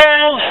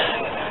 pesos,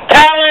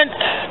 talents?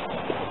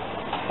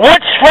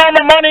 Which form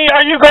of money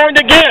are you going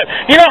to give?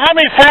 You know how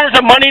many forms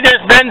of money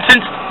there's been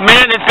since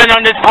man has been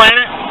on this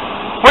planet?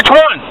 Which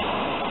one?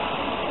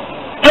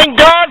 In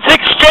God's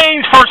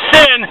exchange for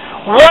sin,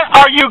 what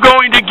are you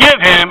going to give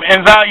Him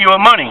in value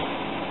of money?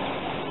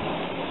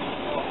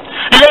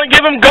 You're going to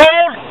give Him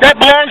gold?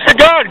 That belongs to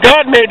God.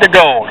 God made the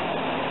gold.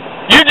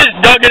 You just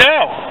dug it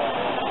out.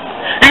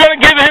 You're going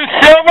to give Him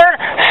silver?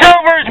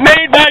 Silver is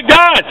made by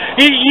God.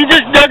 You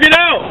just dug it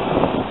out.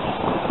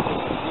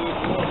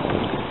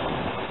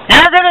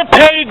 You're going to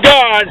pay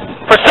God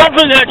for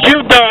something that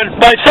you've done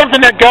by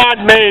something that God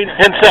made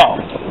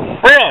Himself.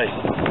 Really.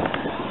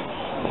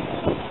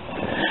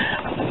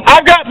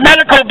 I've got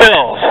medical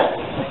bills.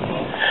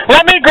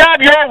 Let me grab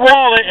your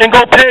wallet and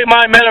go pay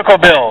my medical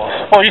bills.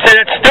 Well, you say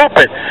that's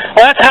stupid.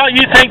 Well, that's how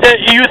you think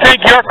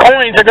your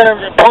coins are going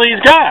to please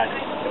God.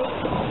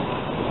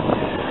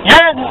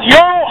 You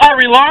are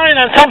relying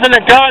on something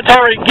that God's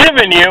already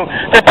given you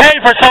to pay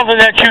for something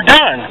that you've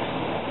done.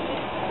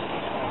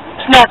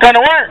 It's not going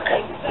to work.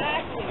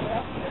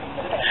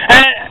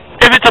 And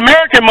if it's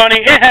American money,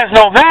 it has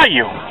no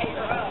value.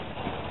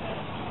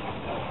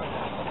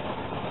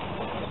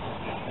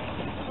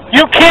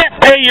 You can't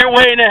pay your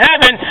way into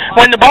heaven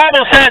when the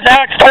Bible says,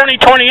 Acts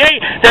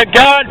 20:28, that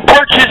God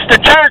purchased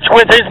the church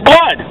with His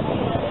blood.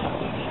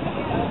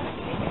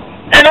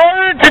 In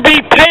order to be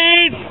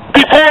paid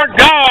before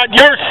God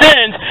your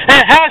sins,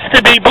 it has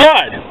to be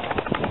blood.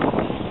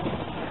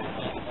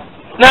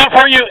 Now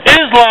for you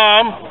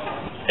Islam,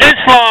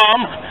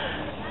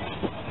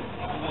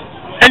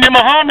 and the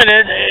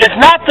Mohammedans, it's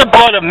not the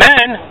blood of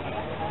men.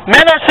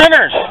 Men are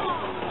sinners.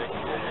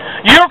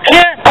 You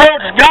can't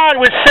put God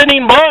with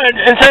sinning blood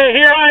and say,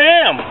 here I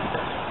am.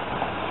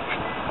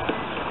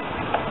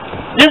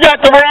 You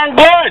got the wrong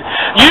blood.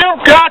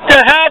 You've got to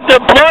have the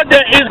blood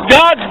that is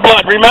God's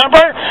blood, remember?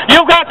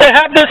 You've got to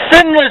have the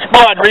sinless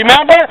blood,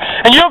 remember?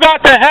 And you've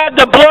got to have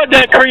the blood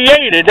that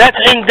created.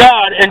 That's in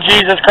God and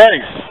Jesus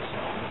Christ.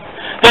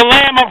 The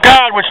Lamb of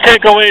God which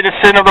take away the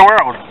sin of the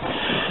world.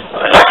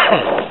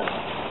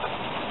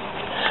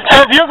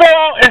 So if you go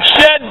out and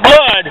shed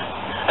blood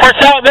for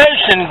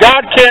salvation,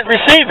 God can't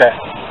receive it.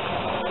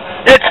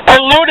 It's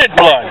polluted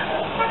blood.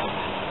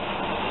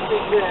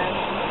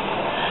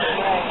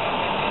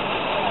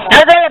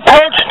 You're going to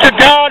approach to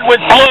God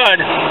with blood.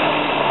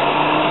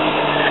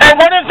 And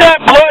what if that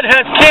blood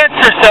has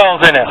cancer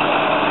cells in it?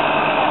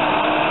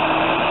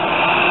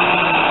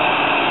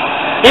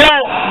 You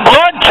know,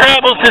 blood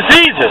travels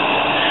diseases.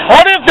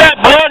 What if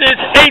that blood is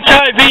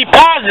HIV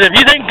positive?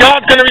 You think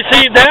God's going to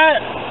receive that?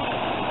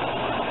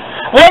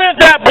 What if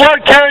that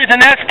blood carries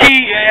an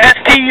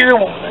STU?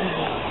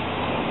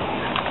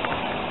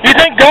 You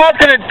think God's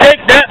going to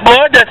take that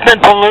blood that's been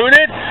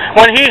polluted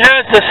when He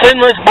has the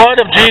sinless blood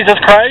of Jesus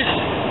Christ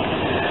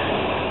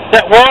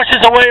that washes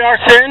away our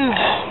sins?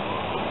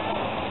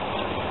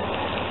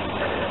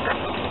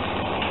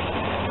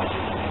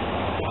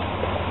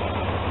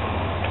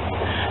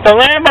 The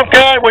Lamb of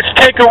God which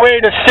take away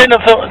the sin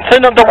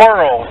of the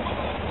world.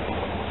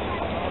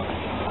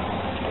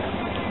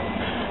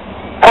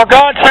 For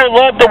God so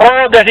loved the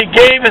world that He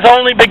gave His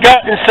only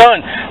begotten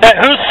Son, that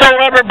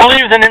whosoever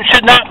believes in Him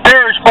should not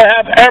perish but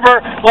have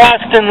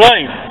everlasting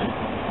life.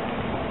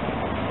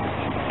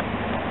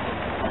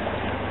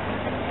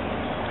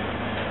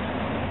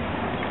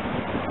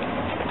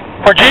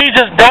 For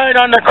Jesus died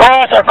on the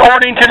cross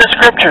according to the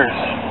Scriptures,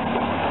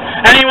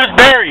 and He was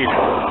buried,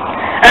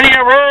 and He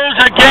arose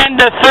again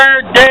the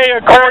third day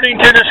according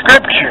to the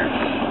Scriptures.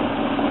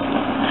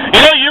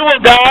 You know you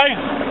will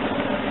die.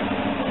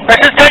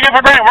 Let's just take it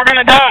for granted. We're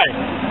going to die.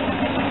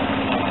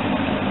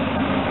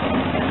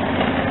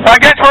 I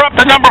guess we're up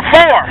to number 4.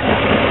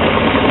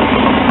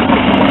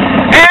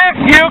 If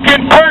you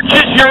can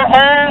purchase your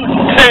own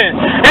sin,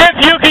 if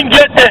you can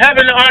get to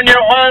heaven on your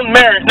own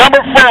merit.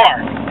 Number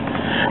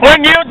 4.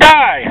 When you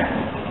die,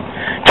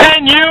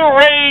 can you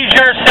raise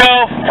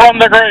yourself from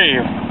the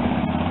grave?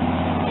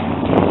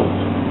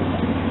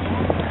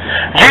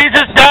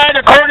 Jesus died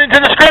according to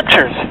the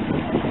Scriptures,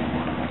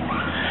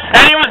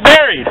 and He was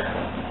buried.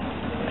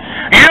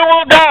 You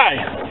will die.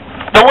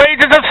 The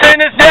wages of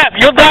sin is death.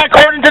 You'll die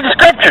according to the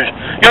Scriptures.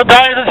 You'll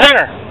die as a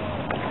sinner,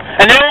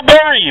 and they will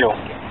bury you.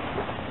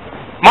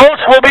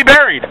 Most will be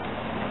buried.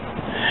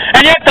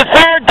 And yet the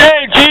third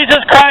day,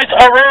 Jesus Christ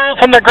arose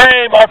from the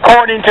grave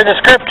according to the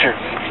Scriptures.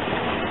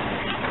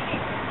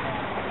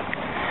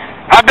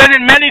 I've been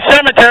in many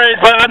cemeteries,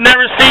 but I've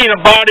never seen a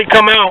body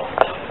come out.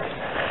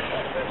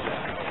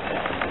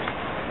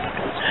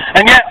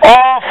 And yet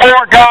all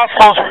 4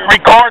 Gospels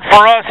record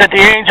for us that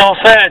the angel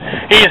said,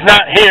 He is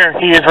not here,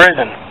 He is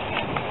risen.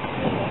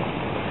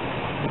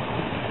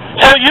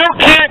 So you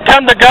can't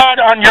come to God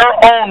on your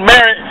own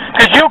merit,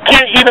 because you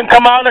can't even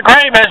come out of the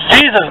grave as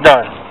Jesus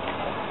done.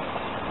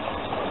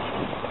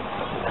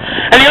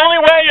 And the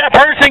only way a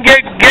person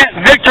can get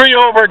victory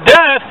over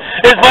death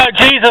is by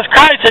Jesus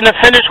Christ and the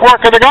finished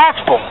work of the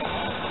gospel.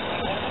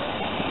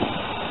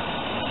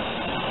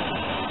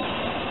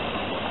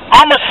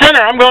 I'm a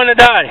sinner. I'm going to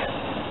die.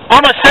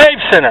 I'm a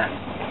saved sinner.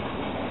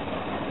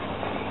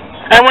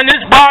 And when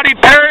this body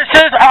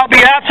perishes, I'll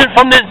be absent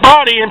from this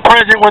body and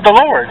present with the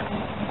Lord.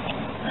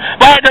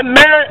 By the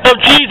merit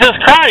of Jesus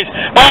Christ,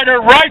 by the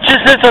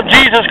righteousness of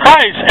Jesus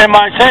Christ, am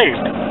I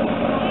saved.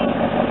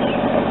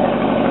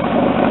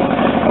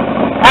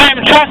 I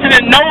am trusting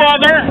in no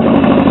other.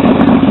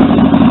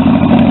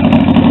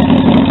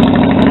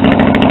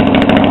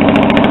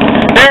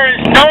 There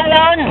is no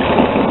one,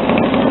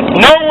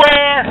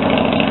 nowhere,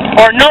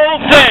 or no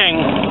thing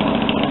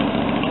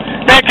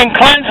that can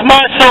cleanse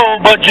my soul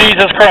but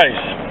Jesus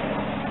Christ.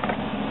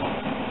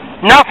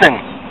 Nothing.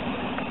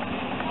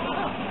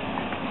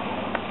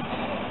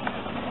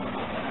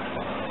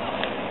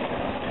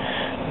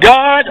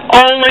 God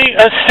only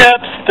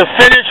accepts the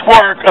finished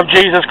work of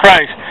Jesus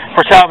Christ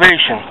for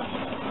salvation.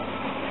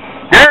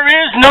 There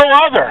is no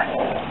other.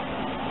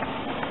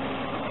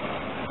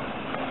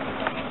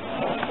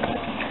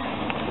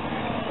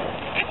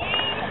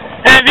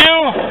 And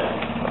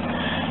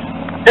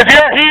if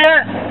you're here,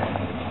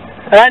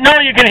 and I know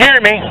you can hear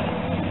me,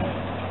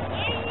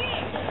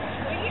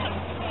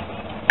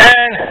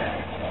 and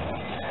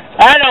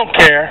I don't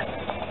care.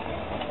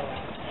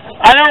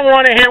 I don't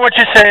want to hear what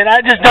you're saying.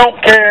 I just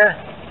don't care.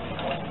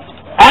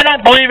 I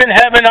don't believe in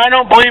heaven. I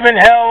don't believe in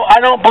hell. I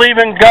don't believe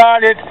in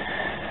God.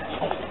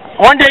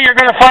 One day you're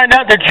going to find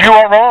out that you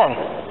are wrong.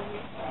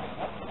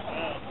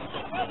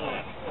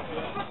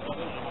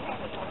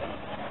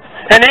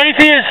 An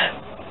atheist's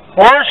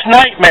worst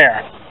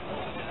nightmare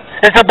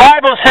is the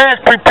Bible says,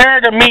 prepare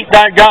to meet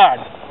thy God.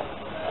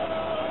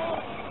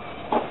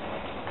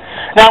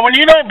 Now, when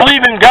you don't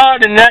believe in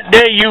God and that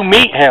day you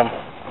meet Him,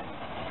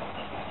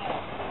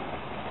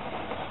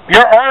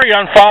 you're already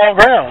on fallow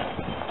ground.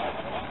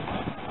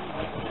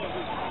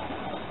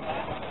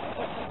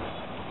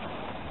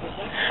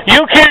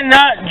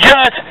 cannot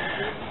just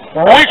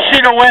wish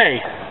it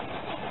away.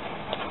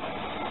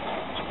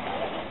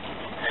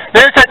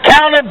 There's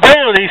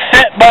accountability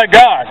set by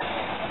God.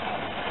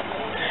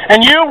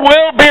 And you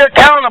will be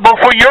accountable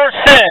for your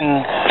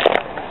sins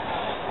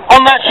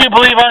unless you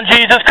believe on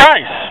Jesus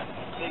Christ.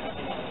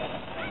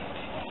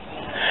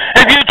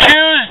 If you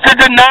choose to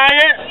deny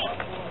it,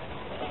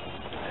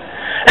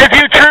 if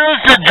you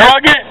choose to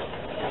drug it,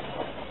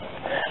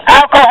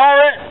 alcohol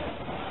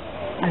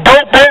it,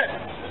 dope it,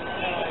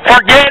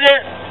 forget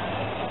it,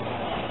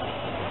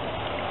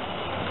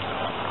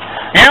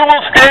 you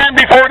will stand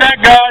before that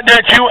God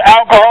that you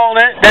alcoholed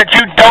it, that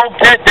you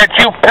doped it, that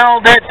you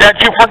pilled it,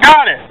 that you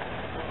forgot it.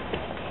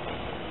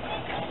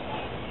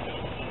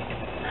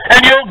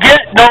 And you'll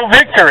get no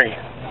victory.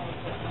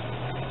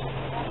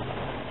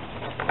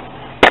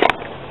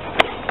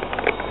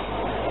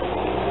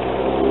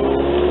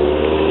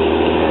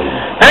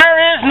 There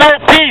is no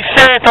peace,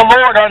 saith the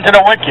Lord, unto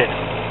the wicked.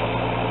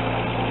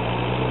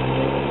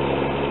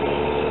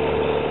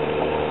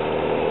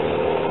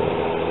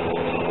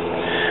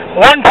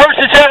 One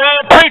person said,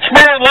 well, preach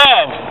more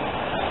love.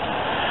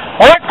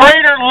 What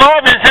greater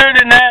love is there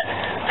than that?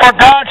 For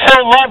God so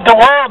loved the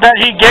world that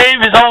He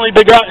gave His only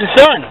begotten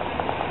Son.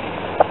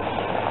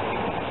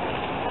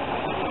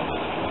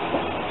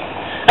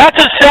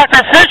 That's a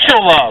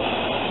sacrificial love.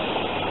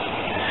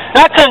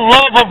 That's a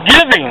love of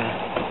giving.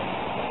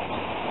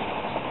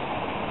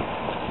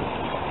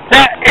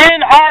 That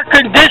in our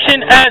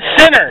condition as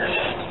sinners,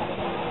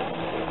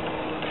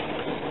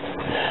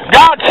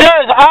 God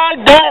says, I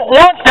don't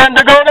want them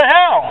to go to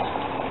hell.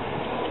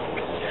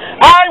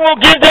 I will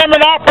give them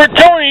an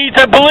opportunity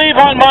to believe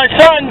on my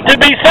Son to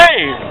be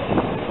saved.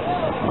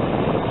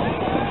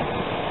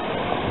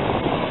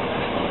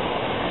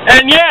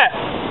 And yet,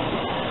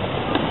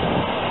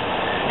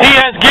 He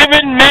has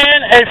given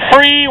man a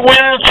free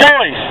will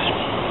choice.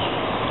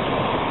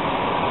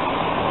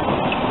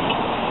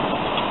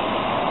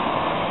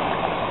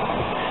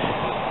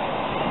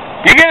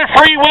 You get a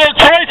free will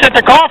choice at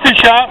the coffee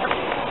shop.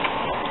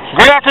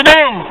 Good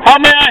afternoon. How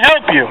may I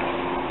help you?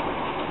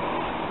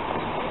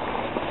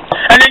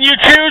 And then you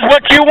choose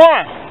what you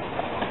want.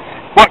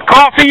 What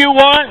coffee you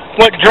want,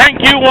 what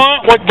drink you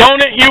want, what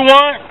donut you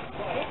want.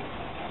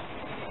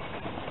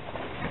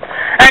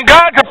 And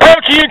God's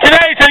approaching you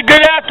today and said,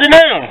 good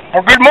afternoon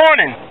or good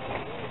morning.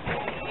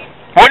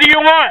 What do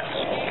you want?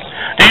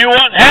 Do you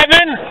want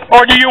heaven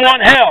or do you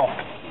want hell?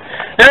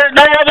 There are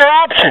no other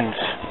options.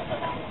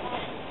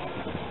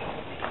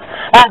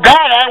 Oh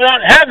God, I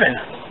want heaven.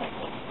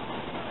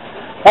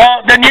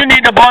 Well, then you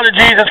need the blood of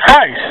Jesus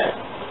Christ.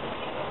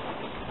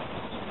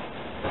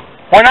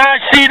 When I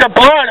see the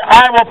blood,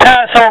 I will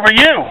pass over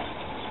you.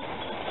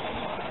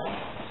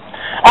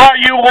 Are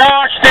you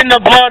washed in the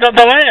blood of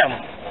the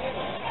Lamb?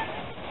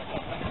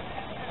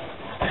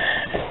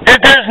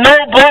 If there's no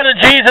blood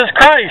of Jesus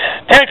Christ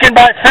taken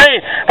by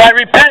faith, by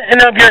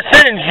repenting of your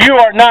sins, you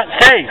are not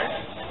safe.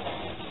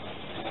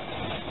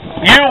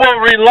 You will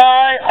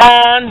rely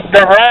on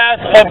the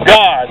wrath of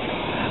God.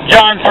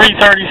 John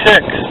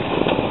 3:36.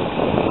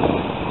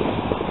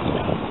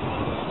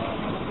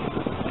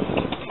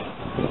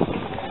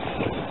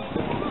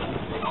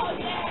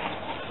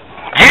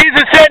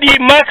 Jesus said ye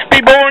must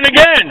be born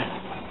again.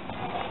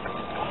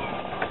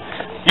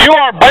 You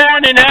are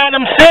born in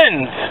Adam's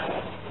sins.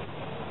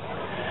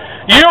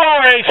 You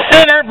are a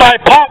sinner by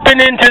popping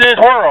into this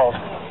world.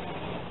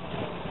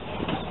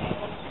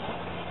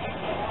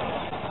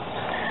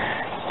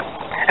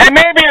 And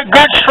maybe a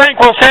good shrink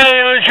will say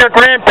it was your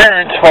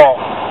grandparents' fault.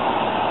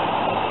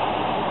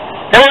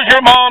 It was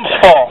your mom's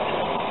fault.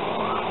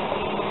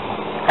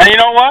 And you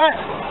know what?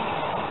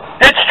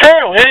 It's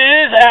true. It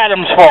is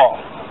Adam's fault.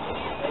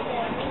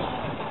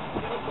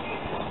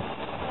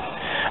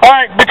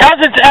 Alright, because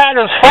it's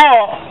Adam's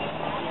fault,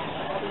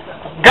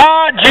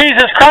 God,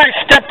 Jesus Christ,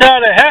 stepped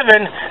out of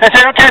heaven and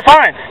said, okay,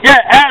 fine.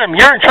 Yeah, Adam,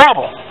 you're in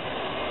trouble.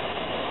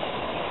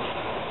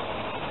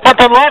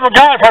 But the love of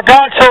God, for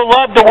God so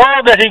loved the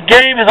world that He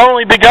gave His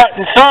only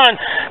begotten Son,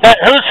 that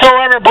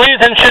whosoever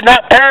believes in should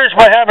not perish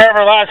but have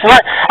everlasting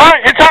life.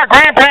 Alright, it's our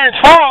grandparents'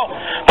 fault,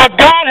 but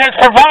God has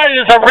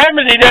provided us a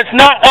remedy that's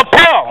not a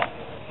pill.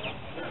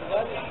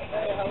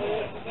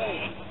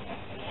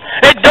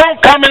 It don't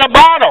come in a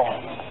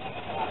bottle.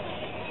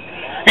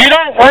 You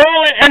don't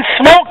roll it and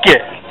smoke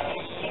it.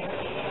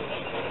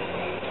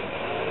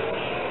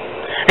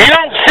 You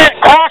don't sit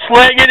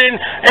cross-legged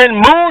and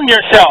moon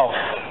yourself.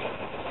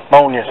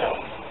 Moan yourself.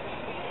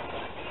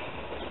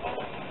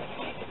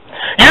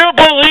 You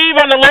believe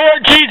on the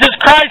Lord Jesus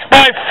Christ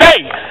by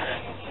faith.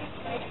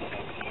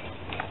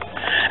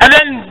 And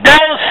then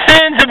those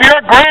sins of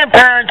your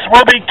grandparents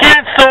will be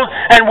canceled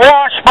and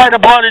washed by the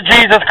blood of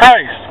Jesus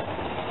Christ.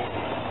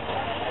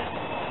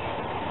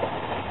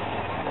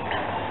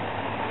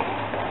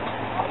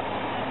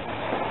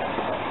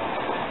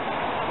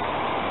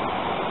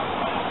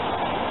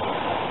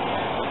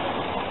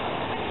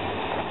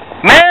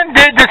 Man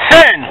did the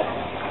sin,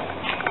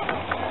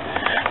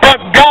 but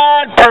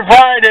God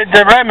provided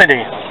the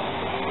remedy.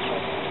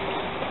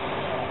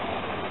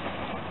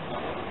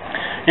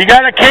 You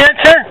got a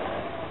cancer?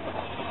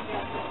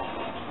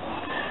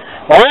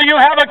 you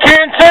have a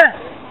cancer?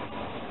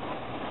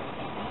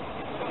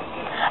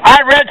 I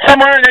read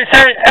somewhere they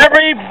say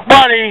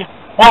everybody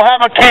will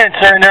have a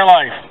cancer in their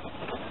life.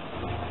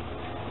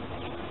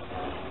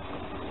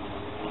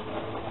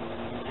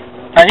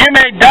 Now you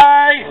may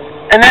die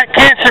and that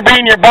cancer be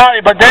in your body,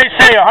 but they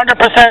say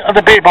 100% of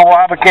the people will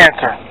have a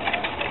cancer.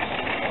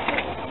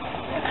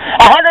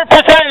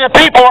 100% of the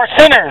people are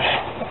sinners.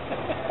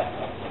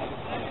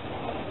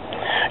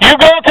 You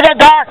go to the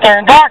doctor,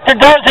 and the doctor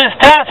does his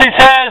test, he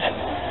says,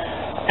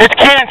 it's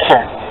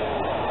cancer.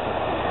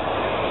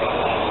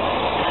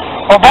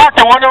 Well,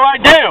 doctor, what do I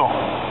do?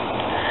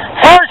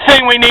 First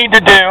thing we need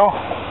to do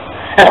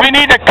is we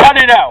need to cut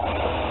it out.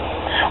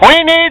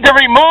 We need to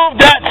remove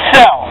that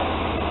cell.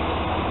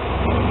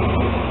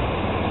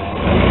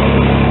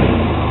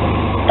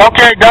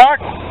 Okay, doc?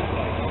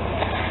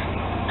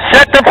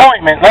 Set the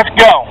appointment. Let's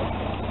go.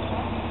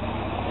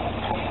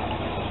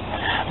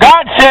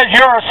 God says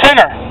you're a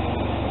sinner.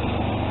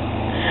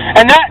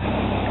 And that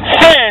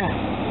sin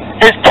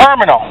is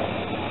terminal.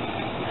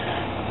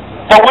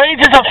 The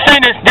wages of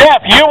sin is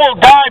death. You will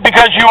die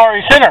because you are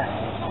a sinner.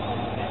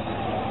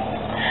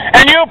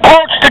 And you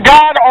approach to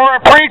God or a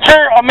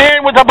preacher, a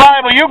man with the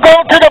Bible. You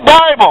go to the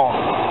Bible.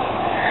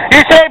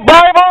 You say,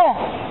 Bible,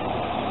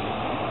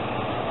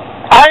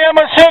 I am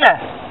a sinner.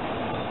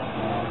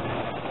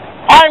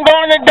 I'm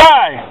going to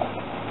die.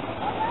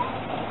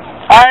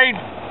 I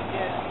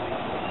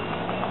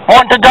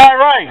want to die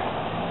right,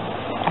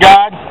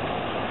 God.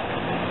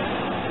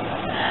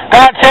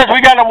 God says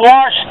we got to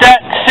wash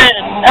that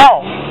sin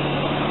out.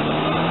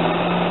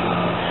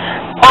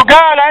 Well,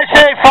 God, I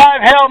say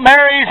 5 Hail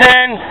Marys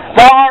and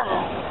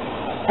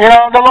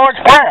the Lord's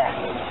Prayer.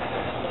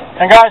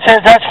 And God says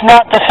that's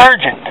not the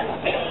surgeon.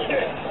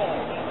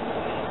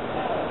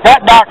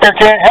 That doctor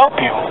can't help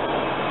you.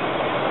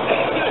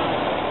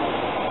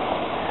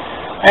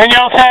 And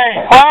you'll say,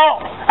 well,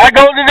 I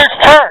go to this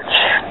church.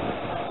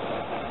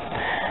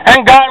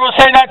 And God will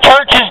say that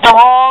church is the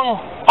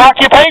wrong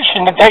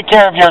occupation to take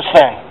care of your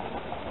sin.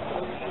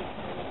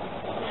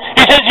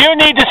 He says, you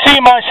need to see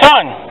my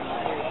son.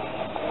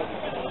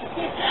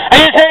 And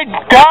you say,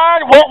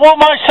 God, what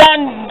will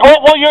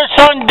your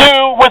son do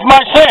with my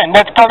sin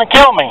that's going to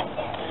kill me?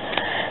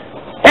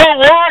 He'll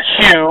wash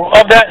you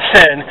of that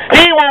sin.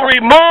 He will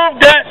remove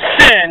that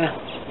sin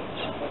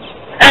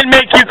and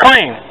make you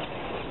clean.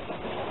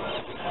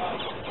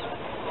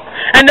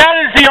 And that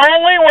is the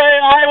only way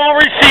I will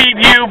receive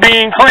you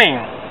being clean.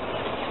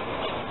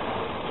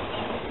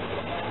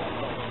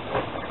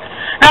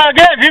 Now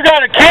again, if you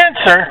got a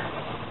cancer,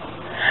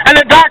 and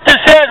the doctor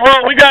says,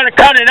 well, we got to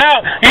cut it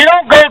out, you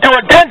don't go to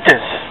a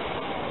dentist.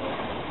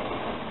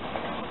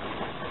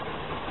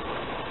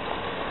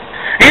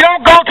 You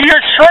don't go to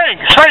your shrink.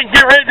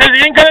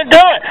 They ain't going to do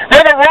it.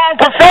 They're the wrong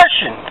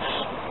professions.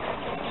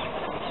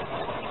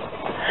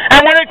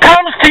 And when it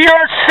comes to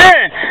your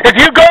sin, if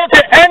you go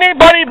to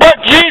anybody but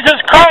Jesus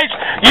Christ,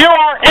 you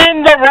are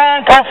in the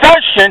wrong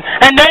profession,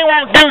 and they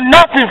won't do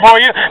nothing for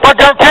you, but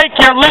they'll take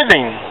your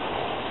living.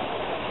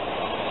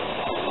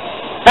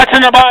 That's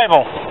in the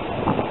Bible.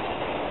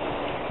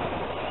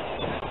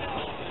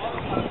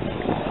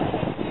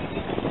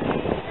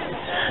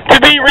 To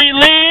be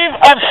relieved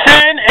of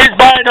sin is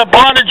by the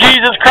blood of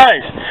Jesus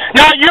Christ.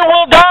 Now you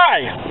will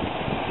die,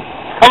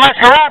 unless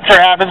the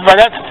rapture happens,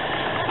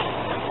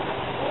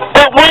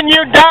 but when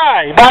you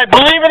die, by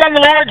believing on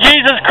the Lord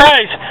Jesus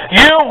Christ,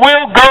 you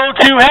will go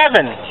to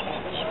heaven.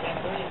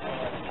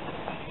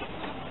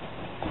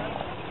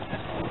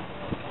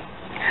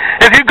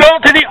 If you go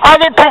to the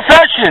other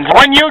professions,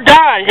 when you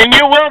die, and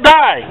you will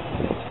die,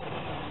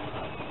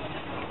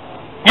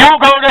 you'll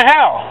go to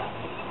hell.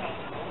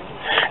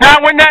 Now,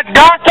 when that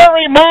doctor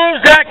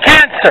removes that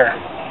cancer,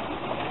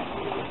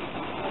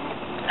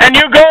 and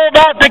you go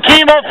about the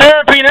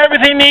chemotherapy and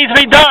everything needs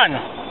to be done,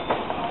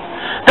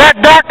 that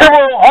doctor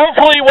will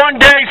hopefully one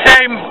day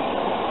say,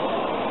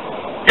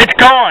 it's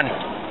gone.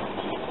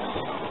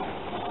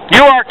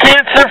 You are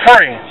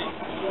cancer-free.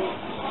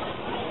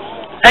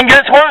 And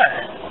guess what?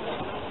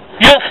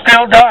 You'll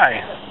still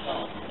die.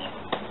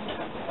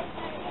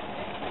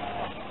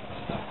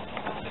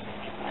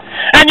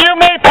 And you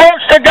may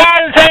approach to God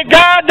and say,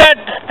 God, that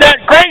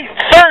great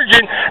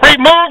surgeon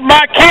removed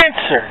my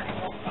cancer.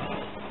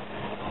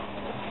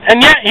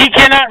 And yet he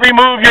cannot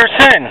remove your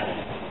sin.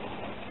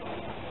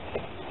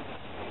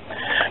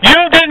 You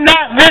did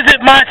not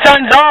visit my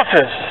son's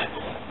office.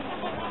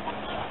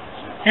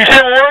 You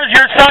said, well, where's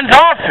your son's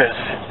office?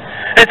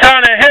 It's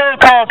on a hill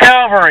called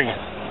Calvary.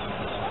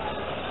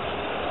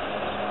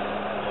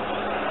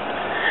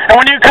 And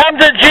when you come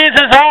to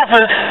Jesus'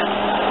 office,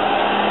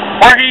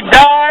 where he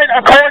died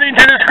according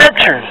to the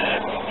Scriptures,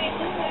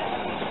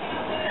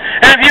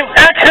 and if you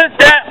exit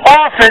that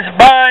office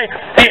by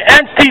the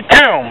empty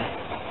tomb,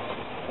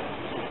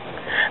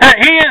 that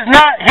he is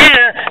not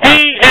here,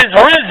 he is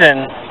risen,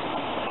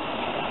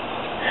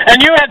 and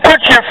you have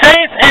put your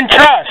faith and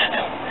trust,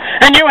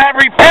 and you have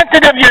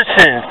repented of your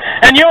sins,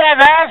 and you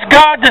have asked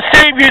God to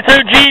save you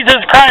through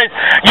Jesus Christ,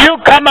 you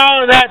come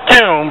out of that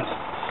tomb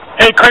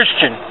a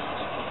Christian.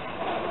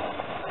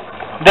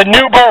 The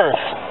new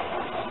birth.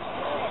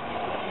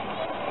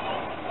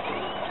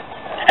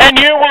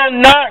 you will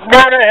not go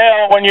to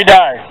hell when you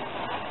die.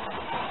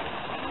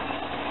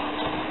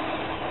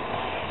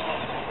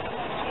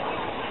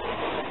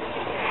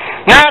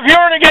 Now, if you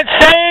were to get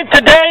saved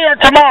today or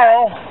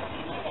tomorrow,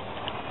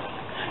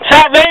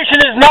 salvation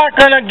is not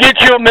going to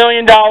get you $1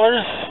 million.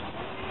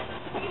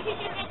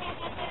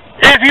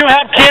 If you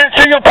have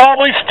cancer, you'll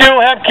probably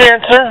still have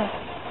cancer.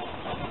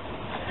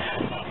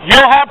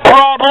 You'll have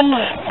problems,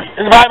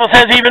 the Bible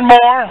says, even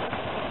more.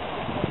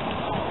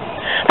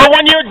 But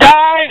when you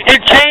die,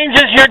 it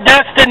changes your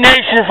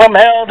destination from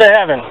hell to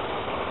heaven.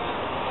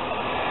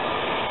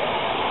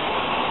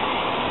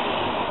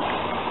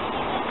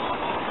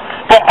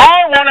 But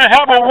I want to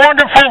have a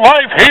wonderful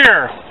life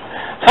here.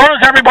 So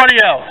does everybody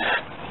else.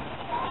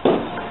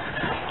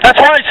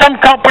 That's why some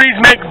companies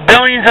make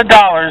billions of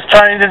dollars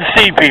trying to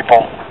deceive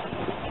people.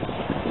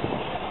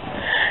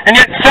 And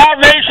yet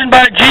salvation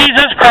by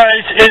Jesus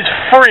Christ is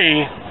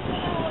free.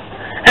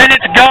 And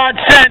it's God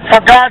sent, for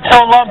God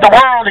so loved the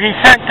world, He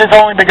sent His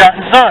only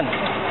begotten Son.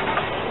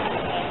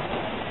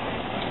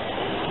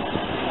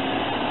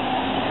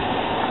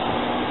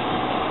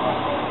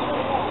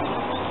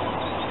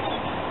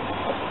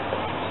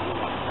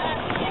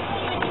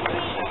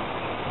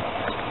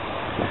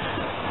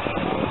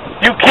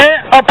 You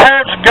can't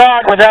approach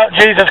God without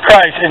Jesus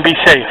Christ and be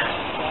safe.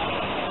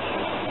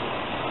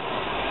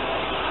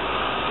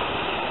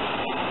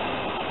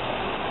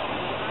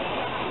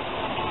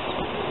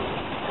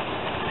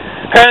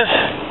 Because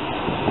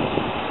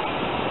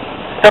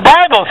the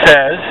Bible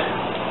says,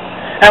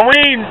 and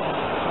we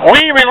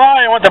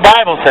rely on what the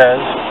Bible says,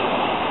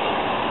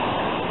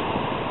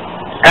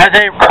 as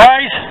a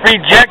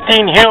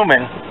Christ-rejecting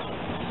human,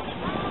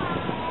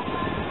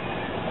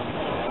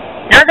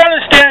 you're going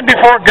to stand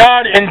before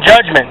God in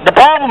judgment. The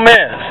problem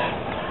is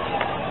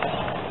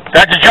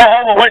that the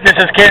Jehovah's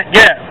Witnesses can't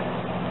get.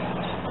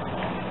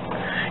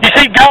 You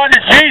see, God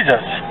is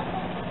Jesus,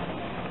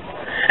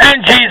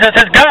 and Jesus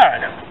is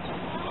God.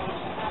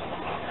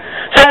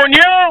 So when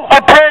you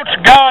approach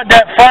God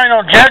that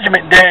final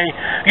judgment day,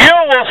 you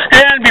will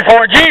stand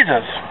before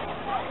Jesus.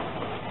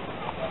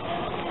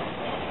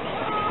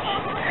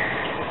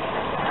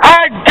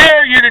 I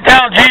dare you to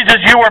tell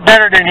Jesus you were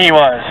better than He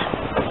was.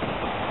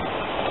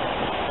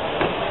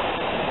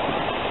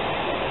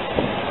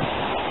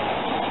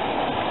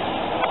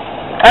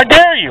 I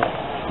dare you.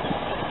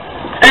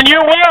 And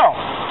you will.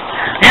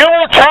 You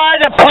will try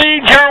to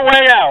plead your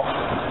way out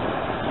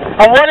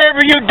on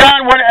whatever you've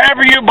done,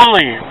 whatever you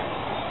believe.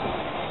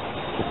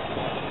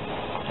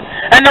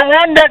 And the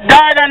one that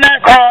died on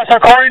that cross,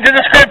 according to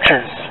the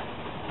Scriptures.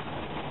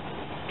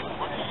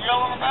 What are you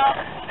yelling about?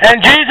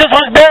 And Jesus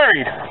was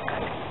buried.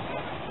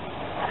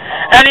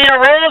 And He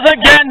arose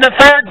again the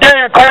third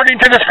day, according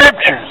to the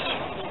Scriptures.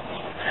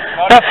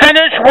 The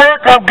finished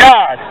work of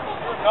God.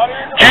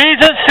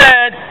 Jesus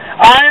said,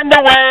 I am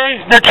the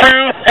way, the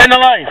truth, and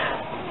the life.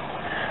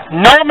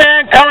 No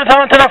man cometh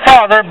unto the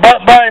Father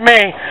but by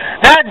me.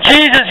 That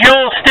Jesus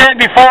you'll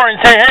stand before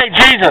and say, hey,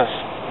 Jesus,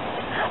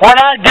 what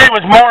I did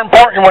was more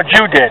important than what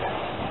you did.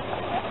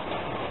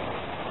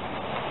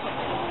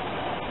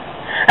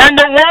 And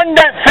the one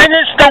that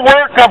finished the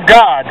work of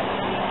God,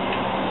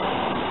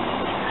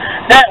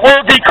 that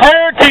will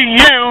declare to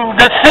you,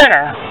 the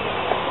sinner,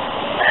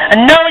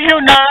 know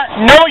you not,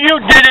 know you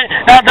didn't,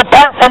 now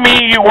depart from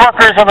me, you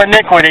workers of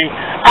iniquity,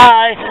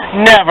 I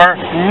never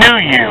knew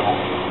you.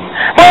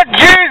 But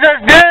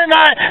Jesus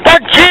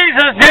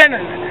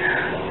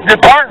didn't.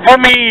 Depart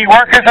from me, you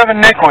workers of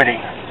iniquity.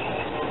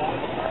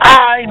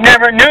 I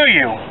never knew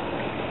you.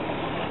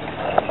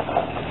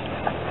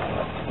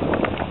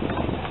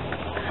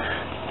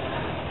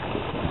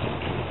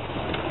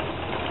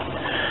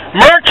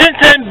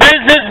 Merchants and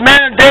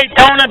businessmen of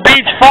Daytona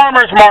Beach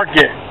Farmers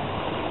Market,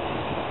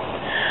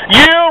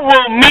 you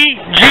will meet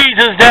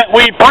Jesus that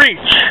we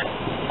preach.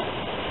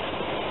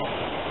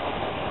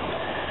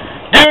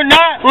 Do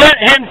not let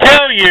Him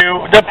tell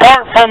you,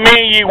 depart from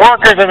me, ye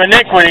workers of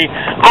iniquity,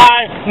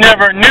 I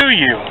never knew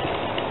you.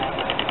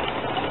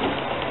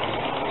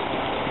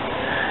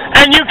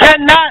 And you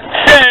cannot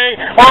say,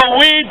 well,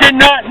 we did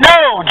not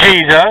know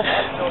Jesus.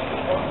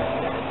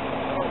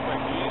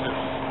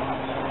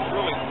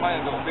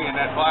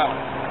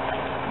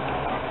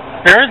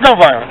 There is no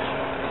violence.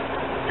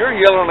 You're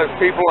yelling at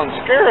people and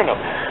scaring them.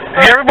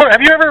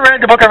 Have you ever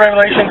read the book of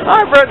Revelation?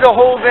 I've read the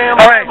whole damn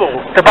Bible.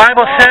 Right. The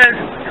Bible says,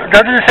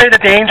 doesn't it say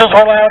that the angels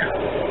were loud?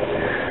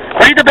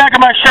 Read the back of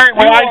my shirt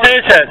what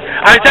Isaiah said.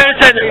 Isaiah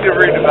said... You need to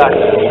read the back.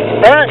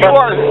 Right.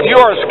 You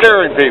are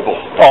scaring people.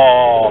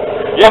 Oh,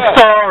 yeah. I'm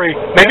sorry.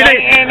 Maybe they...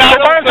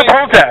 So why is the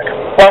Prozac?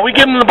 Well, we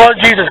give them the blood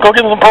of Jesus. Go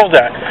give them the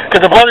Prozac.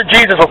 Because the blood of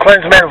Jesus will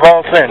cleanse man of all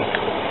sin.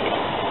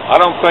 I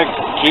don't think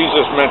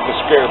Jesus meant to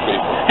scare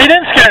people. He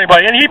didn't scare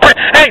anybody. And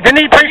didn't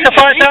he preach to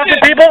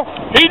 5,000 people?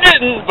 He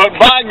didn't, but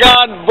by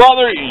God,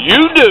 brother,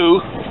 you do.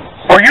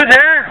 Were you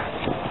there?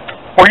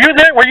 Were you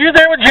there? Were you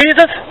there with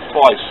Jesus?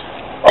 Twice.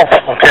 Oh,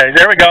 okay.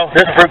 There we go.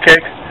 There's a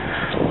fruitcake.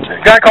 The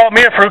guy called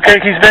me a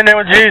fruitcake. He's been there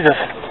with Jesus.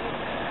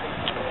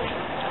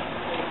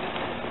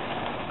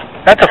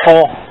 That's a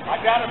fool. I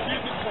got a few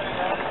to say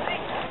that.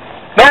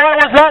 No, I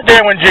was not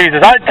there when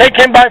Jesus. I take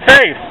him by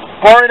faith.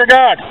 Glory to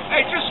God.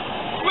 Hey, just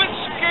quit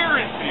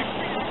scaring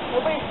people.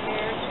 Nobody's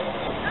scared.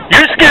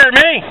 You scare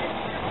me.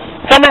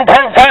 Someone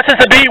professes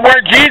to be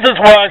where Jesus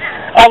was,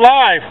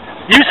 alive.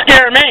 You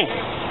scare me.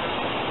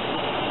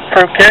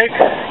 Fruitcake.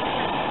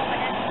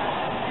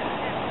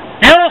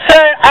 You'll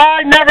say,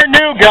 I never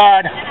knew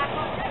God.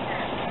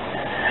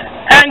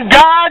 And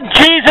God,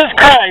 Jesus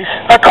Christ,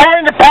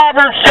 according to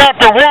Proverbs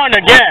chapter 1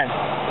 again,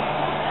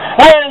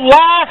 will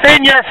laugh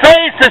in your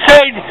face to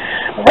say,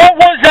 what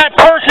was that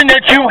person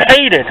that you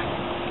hated?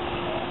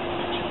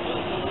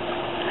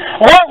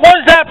 What was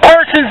that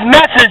person's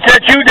message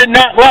that you did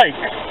not like?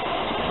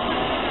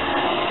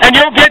 And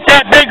you'll get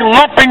that big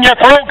lump in your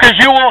throat because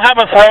you will have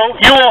a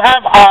throat, you will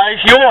have eyes,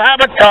 you will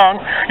have a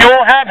tongue, you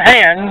will have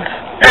hands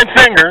and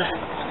fingers.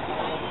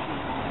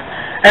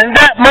 And in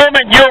that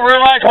moment you'll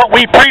realize what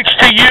we preach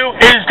to you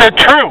is the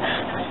truth.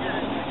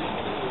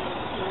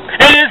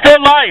 It is the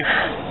life.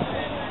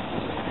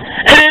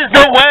 It is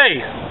the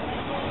way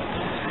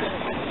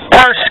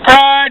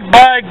prescribed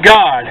by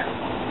God.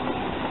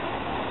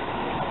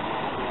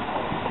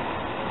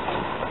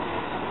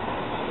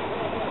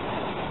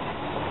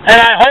 And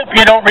I hope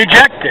you don't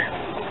reject it.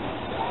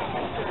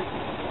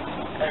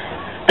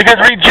 Because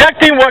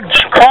rejecting what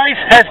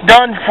Christ has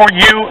done for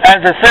you as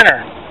a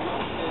sinner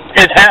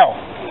is hell.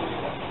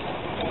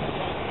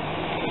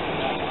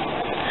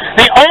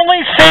 The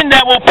only sin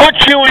that will put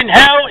you in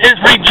hell is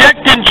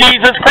rejecting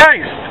Jesus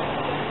Christ.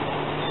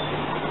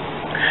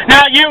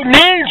 Now you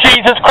need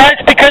Jesus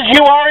Christ because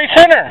you are a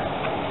sinner.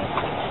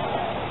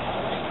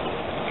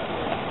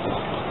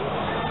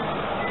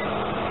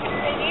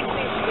 They need to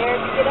be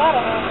scared to get out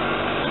of hell.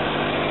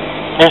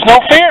 There's no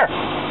fear.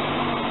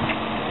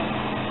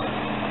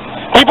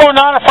 People are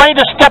not afraid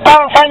to step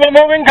out in front of a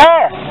moving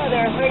car. No,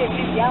 they're afraid of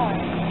you yelling.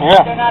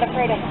 Yeah. They're not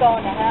afraid of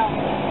going to hell.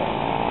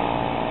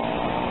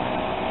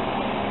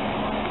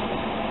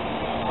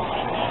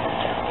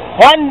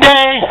 One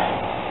day,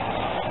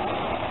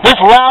 this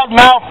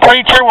loudmouth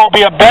preacher will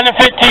be a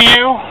benefit to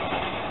you,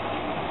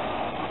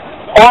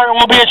 or it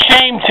will be a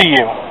shame to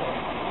you.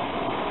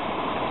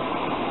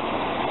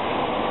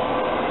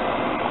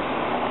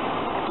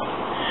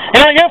 You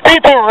know, you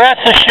people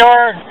rest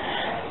assured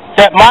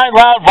that my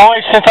loud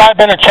voice since I've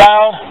been a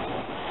child,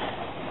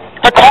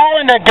 the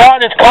calling that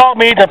God has called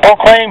me to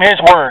proclaim His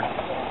Word.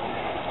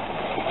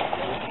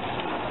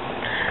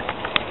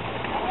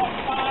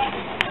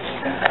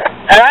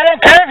 And I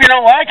don't care if you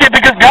don't like it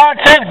because God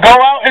says go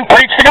out and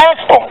preach the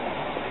gospel.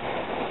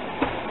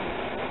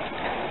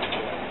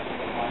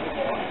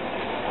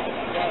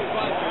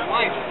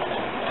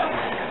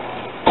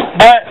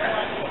 But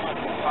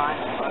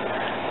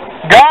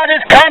God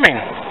is coming.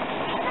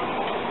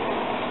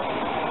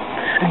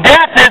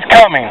 Death is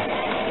coming.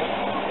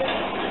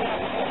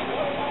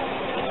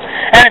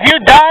 And if you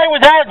die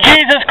without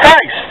Jesus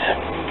Christ,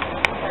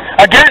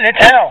 again,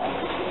 it's hell.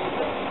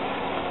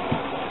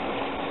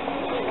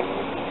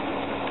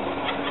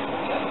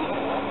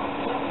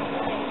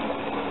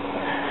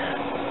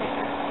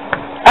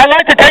 I'd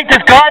like to take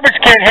this garbage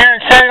can here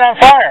and set it on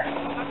fire.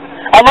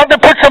 I'd love to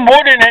put some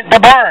wood in it to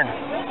burn.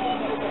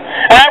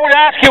 And I would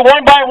ask you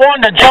one by one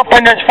to jump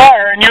in this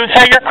fire, and you would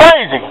say, you're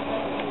crazy.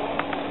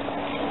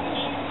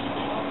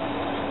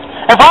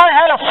 If I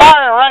had a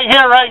fire right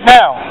here, right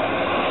now,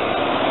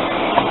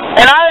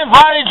 and I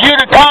invited you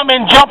to come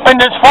and jump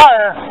in this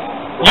fire,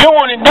 you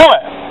wouldn't do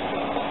it.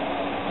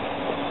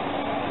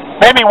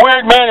 Maybe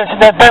weird man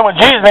that's been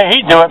with Jesus, maybe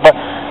he'd do it, but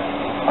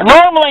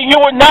normally you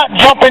would not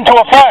jump into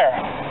a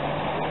fire.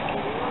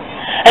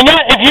 And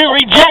yet, if you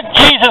reject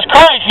Jesus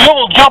Christ, you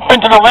will jump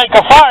into the lake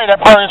of fire that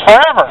burns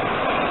forever.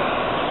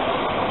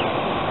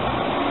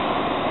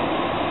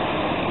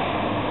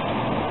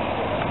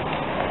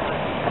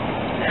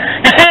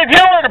 You see, if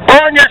you were to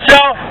burn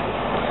yourself,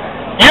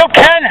 you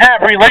can have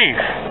relief.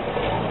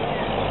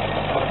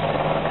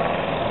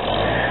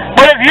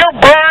 But if you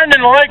burn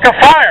in the lake of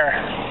fire,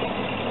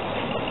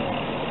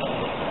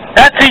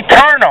 that's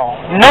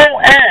eternal, no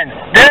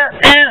end. There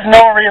is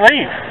no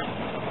relief.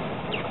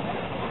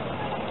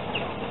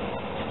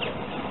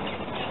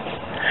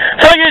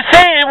 So you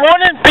see, it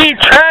wouldn't be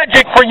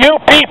tragic for you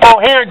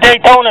people here at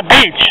Daytona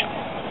Beach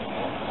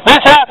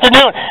this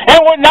afternoon. It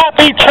would not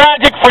be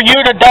tragic for you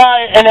to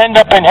die and end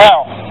up in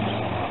hell.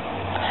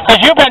 Because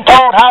you've been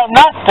told how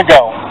not to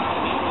go.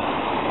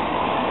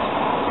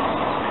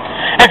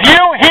 If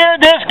you hear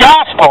this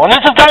gospel, and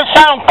this is going to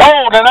sound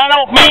cold, and I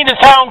don't mean to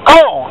sound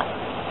cold,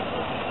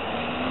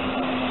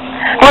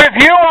 but if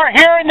you are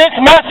hearing this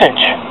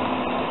message,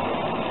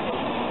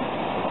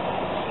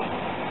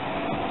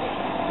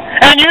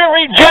 and you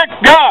reject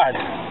God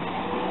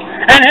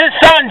and His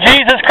Son,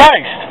 Jesus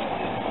Christ,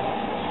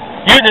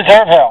 you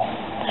deserve hell.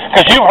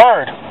 Because you've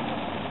heard.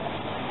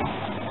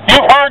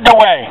 You've heard the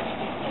way.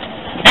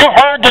 You've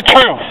heard the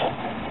truth.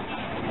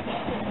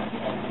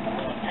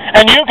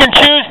 And you can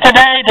choose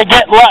today to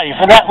get life,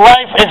 and that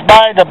life is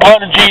by the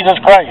blood of Jesus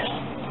Christ.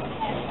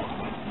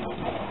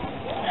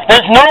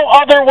 There's no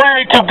other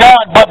way to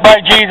God but by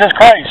Jesus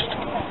Christ.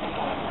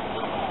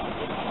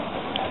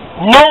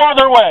 No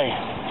other way.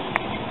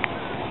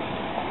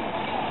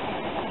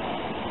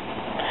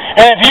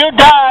 And if you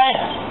die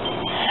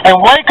and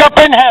wake up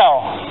in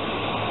hell,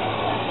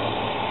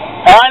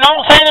 and I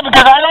don't say that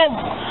because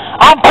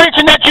I'm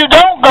preaching that you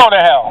don't go to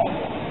hell.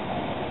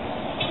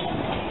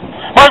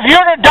 But if you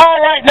were to die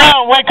right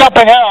now and wake up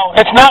in hell,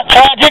 it's not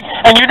tragic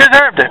and you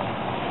deserved it.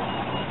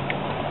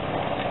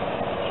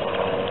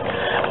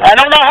 I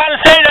don't know how to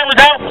say that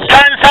without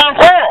trying to sound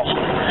cruel,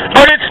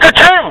 but it's the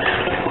truth.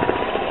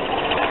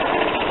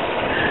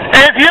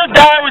 If you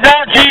die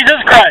without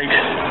Jesus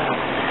Christ,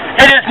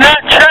 it is not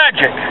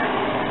tragic,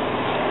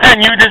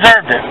 and you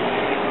deserved it.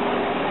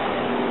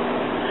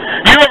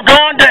 You have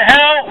gone to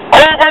hell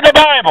over the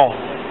Bible.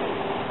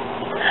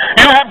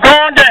 You have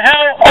gone to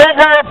hell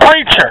over a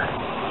preacher.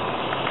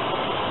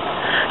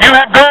 You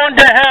have gone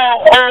to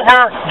hell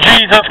over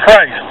Jesus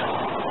Christ.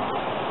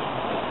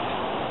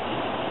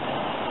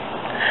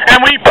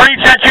 And we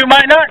preach that you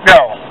might not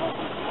go.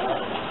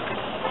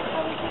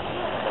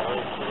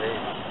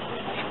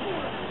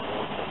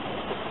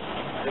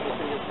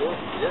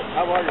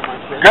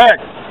 Good.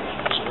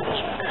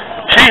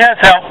 She has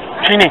help.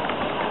 She needs.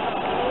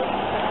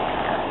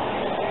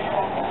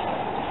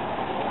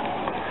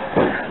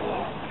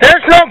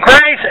 There's no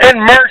grace and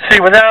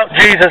mercy without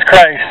Jesus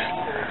Christ.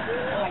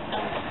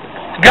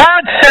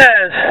 God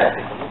says,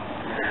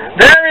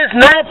 there is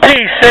no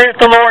peace, saith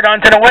the Lord,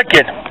 unto the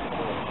wicked.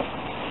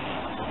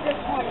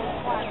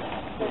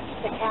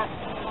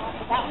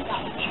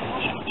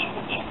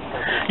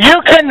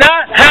 You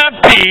cannot have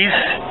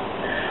peace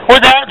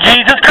without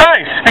Jesus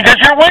Christ because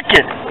you're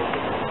wicked.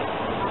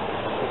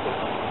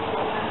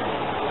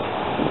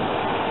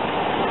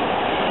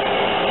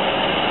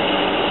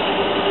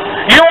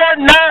 You are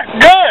not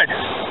good.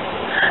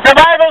 The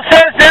Bible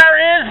says there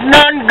is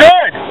none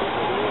good.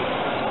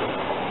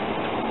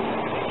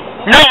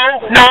 No,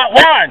 not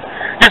one.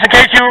 Just in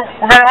case you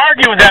were going to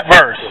argue with that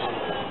verse.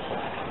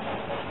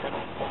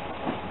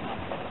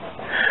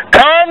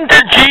 Come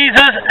to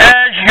Jesus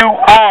as you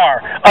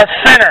are, a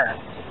sinner.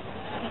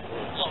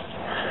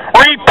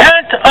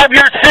 Repent of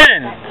your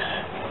sins.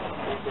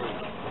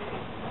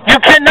 You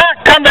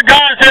cannot come to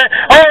God and say,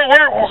 oh,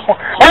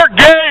 we're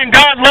gay and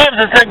God loves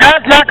us. And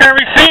God's not going to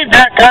receive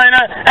that kind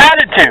of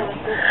attitude.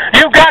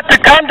 You've got to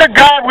come to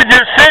God with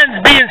your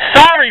sins, being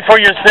sorry for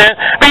your sins,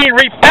 being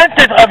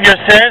repentant of your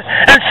sins,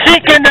 and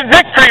seeking the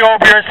victory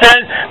over your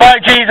sins by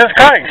Jesus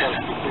Christ.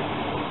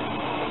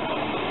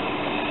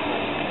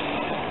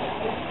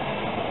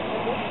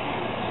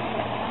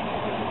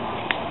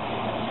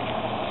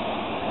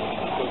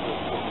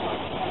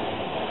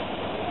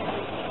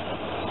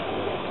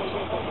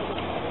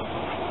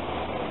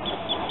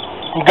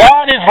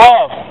 God is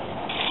love.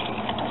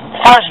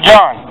 1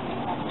 John.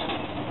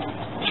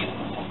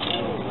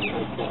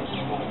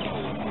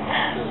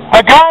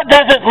 But God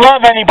doesn't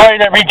love anybody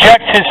that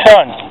rejects His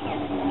Son.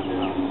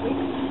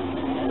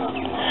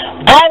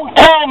 Don't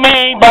tell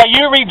me by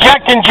you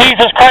rejecting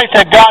Jesus Christ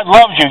that God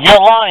loves you.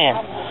 You're lying.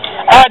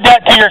 Add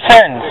that to your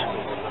sins.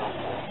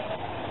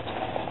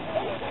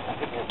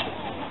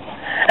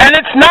 And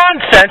it's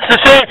nonsense to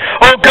say,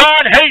 oh,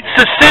 God hates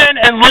the sin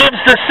and loves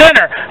the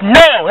sinner.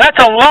 No, that's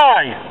a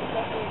lie.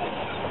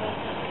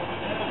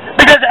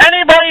 Because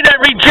anybody that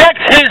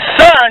rejects His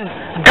Son,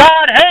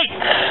 God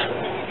hates.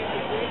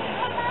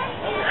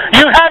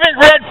 You haven't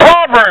read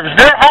Proverbs.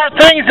 There are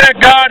things that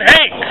God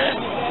hates.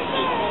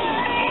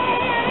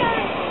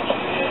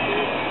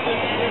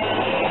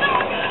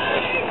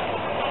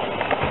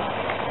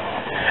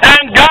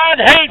 And God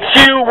hates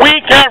you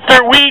week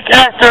after week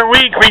after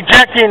week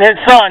rejecting His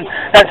Son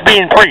that's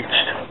being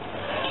preached.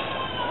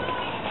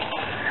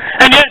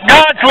 And yet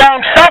God's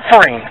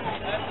long-suffering.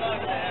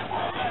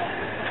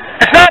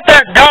 It's not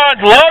that God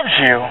loves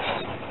you.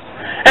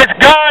 It's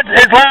God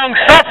is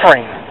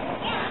long-suffering.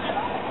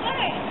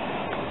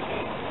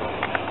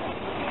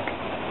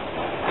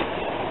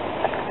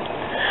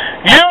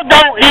 You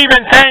don't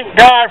even thank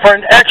God for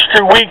an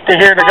extra week to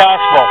hear the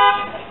gospel.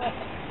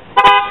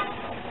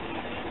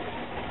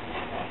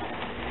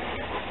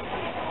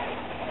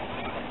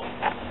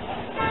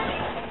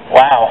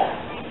 Wow.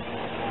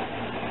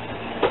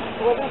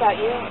 It wasn't about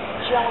you.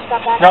 She almost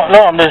got back.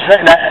 No, I'm just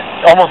saying that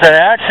almost an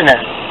accident.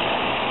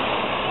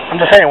 I'm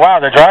just saying, wow,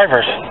 the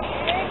drivers.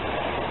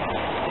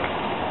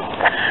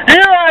 Do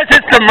you realize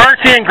it's the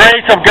mercy and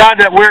grace of God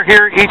that we're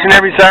here each and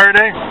every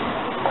Saturday?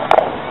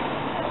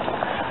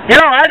 You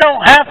know, I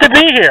don't have to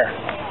be here.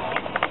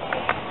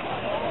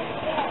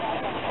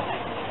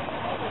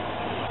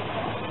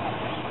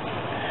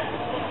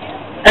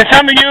 And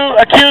some of you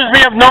accuse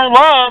me of no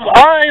love.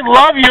 I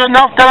love you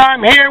enough that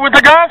I'm here with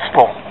the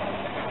gospel.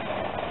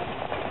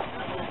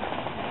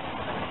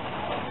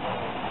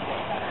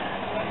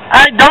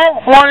 I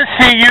don't want to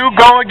see you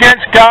go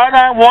against God.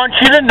 I want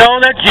you to know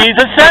that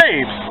Jesus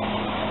saves.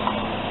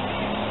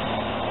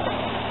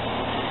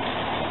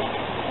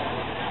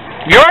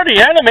 You're the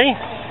enemy.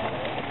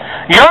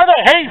 You're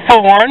the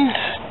hateful ones.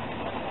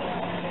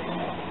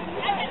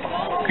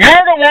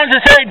 You're the ones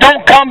that say,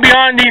 don't come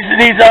beyond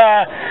these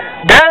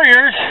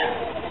barriers.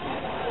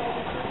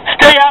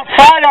 Stay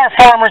outside our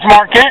farmer's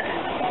market,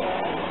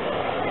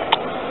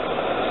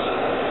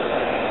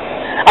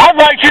 I'd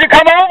like you to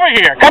come over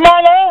here. Come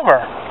on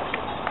over.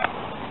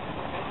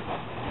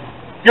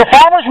 Your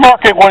farmer's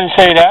market wouldn't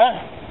say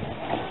that.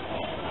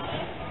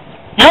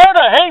 You're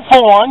the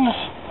hateful ones.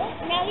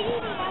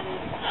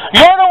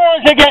 You're the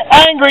ones that get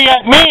angry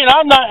at me, and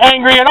I'm not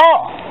angry at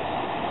all.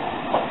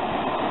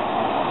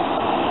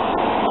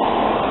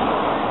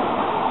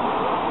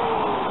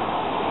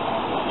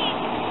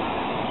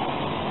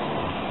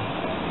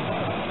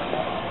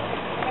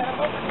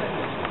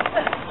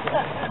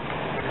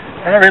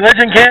 Well,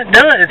 religion can't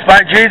do it. It's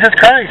by Jesus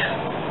Christ.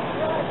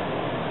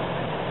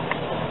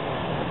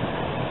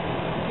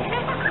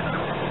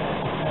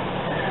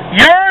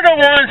 You're the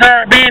ones that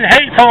are being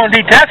hateful and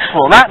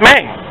detestful, not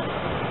me.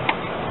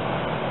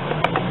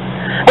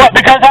 What,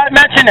 because I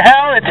mentioned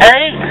hell, it's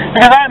hate?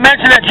 Because I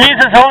mentioned that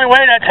Jesus is the only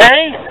way, that's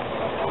hate?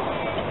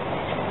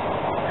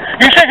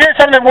 You should hear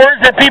some of the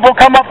words that people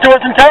come up to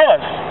us and tell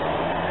us.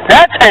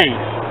 That's hate.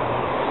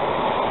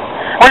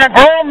 When a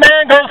grown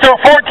man goes to a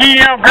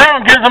 14-year-old girl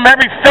and gives him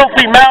every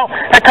filthy mouth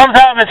that comes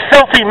out of his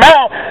filthy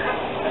mouth,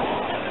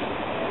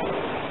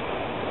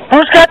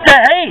 who's got the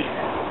hate?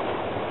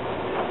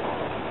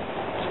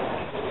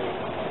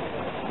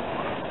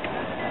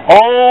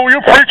 Oh,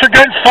 you preach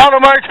against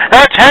sodomites,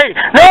 that's hate.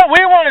 No,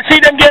 we want to see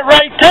them get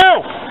right too.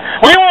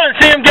 We want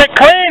to see them get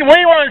clean.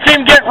 We want to see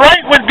them get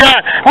right with God.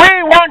 We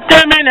want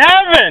them in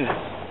heaven,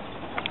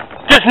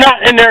 just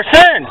not in their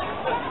sin.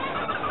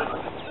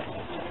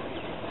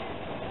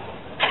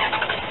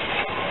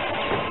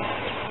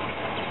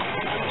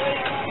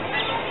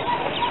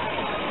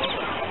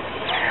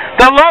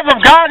 The love of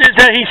God is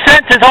that He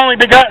sent His only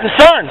begotten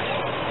Son.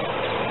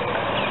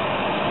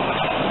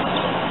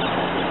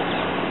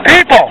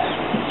 People,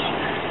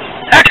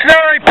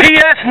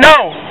 XRAPS,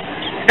 no.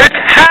 It's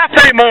half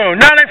a moon,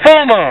 not a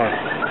full moon.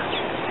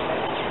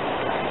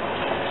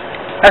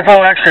 That's a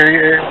little extra,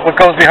 what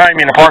goes behind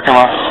me in the parking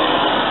lot.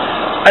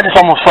 I just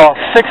almost saw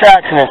 6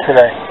 accidents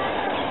today.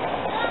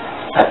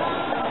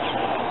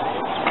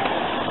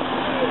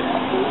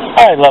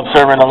 I love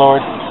serving the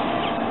Lord.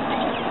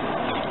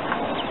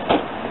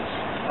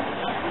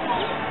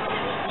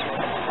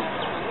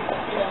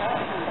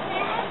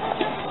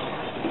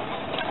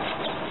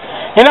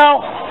 You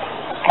know,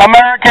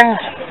 Americans,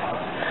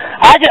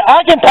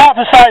 I can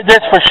prophesy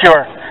this for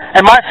sure,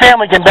 and my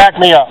family can back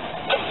me up.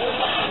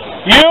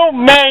 You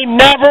may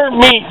never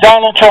meet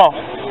Donald Trump.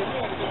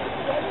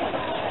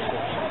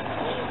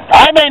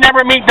 I may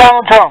never meet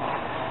Donald Trump.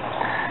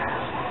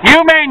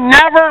 You may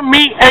never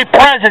meet a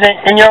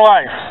president in your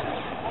life.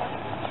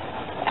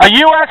 A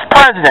U.S.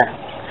 president.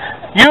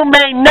 You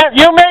may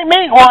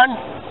meet one,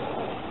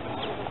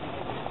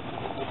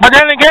 but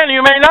then again,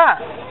 you may not.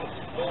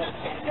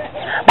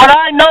 But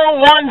I know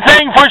one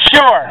thing for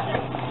sure.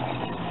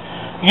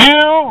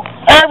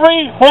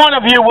 Every one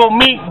of you will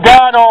meet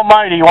God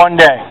Almighty one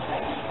day.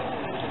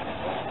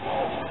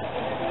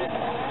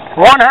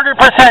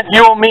 100%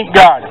 you will meet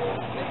God.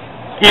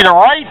 Either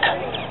right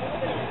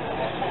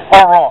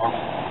or wrong.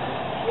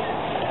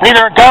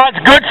 Either God's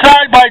good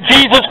side by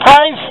Jesus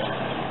Christ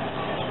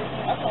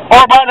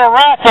or by the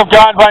wrath of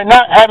God by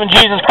not having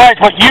Jesus Christ.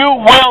 But you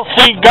will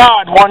see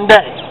God one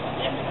day.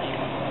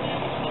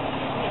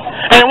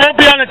 And it won't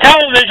be on the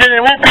television,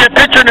 it won't be a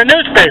picture in the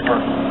newspaper.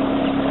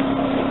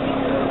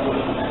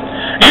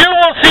 You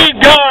will see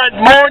God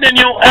more than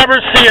you'll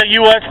ever see a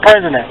U.S.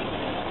 president.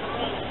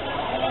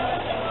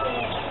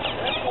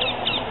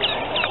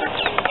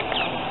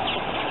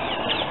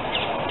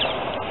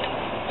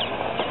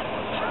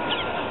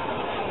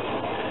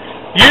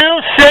 You,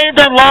 saved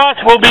or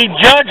lost, will be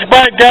judged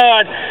by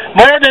God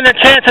more than the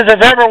chances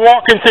of ever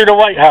walking through the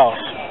White House,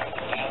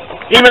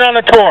 even on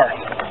a tour.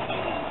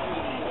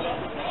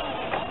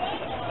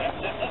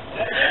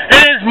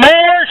 It is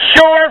more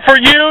sure for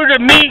you to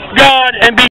meet God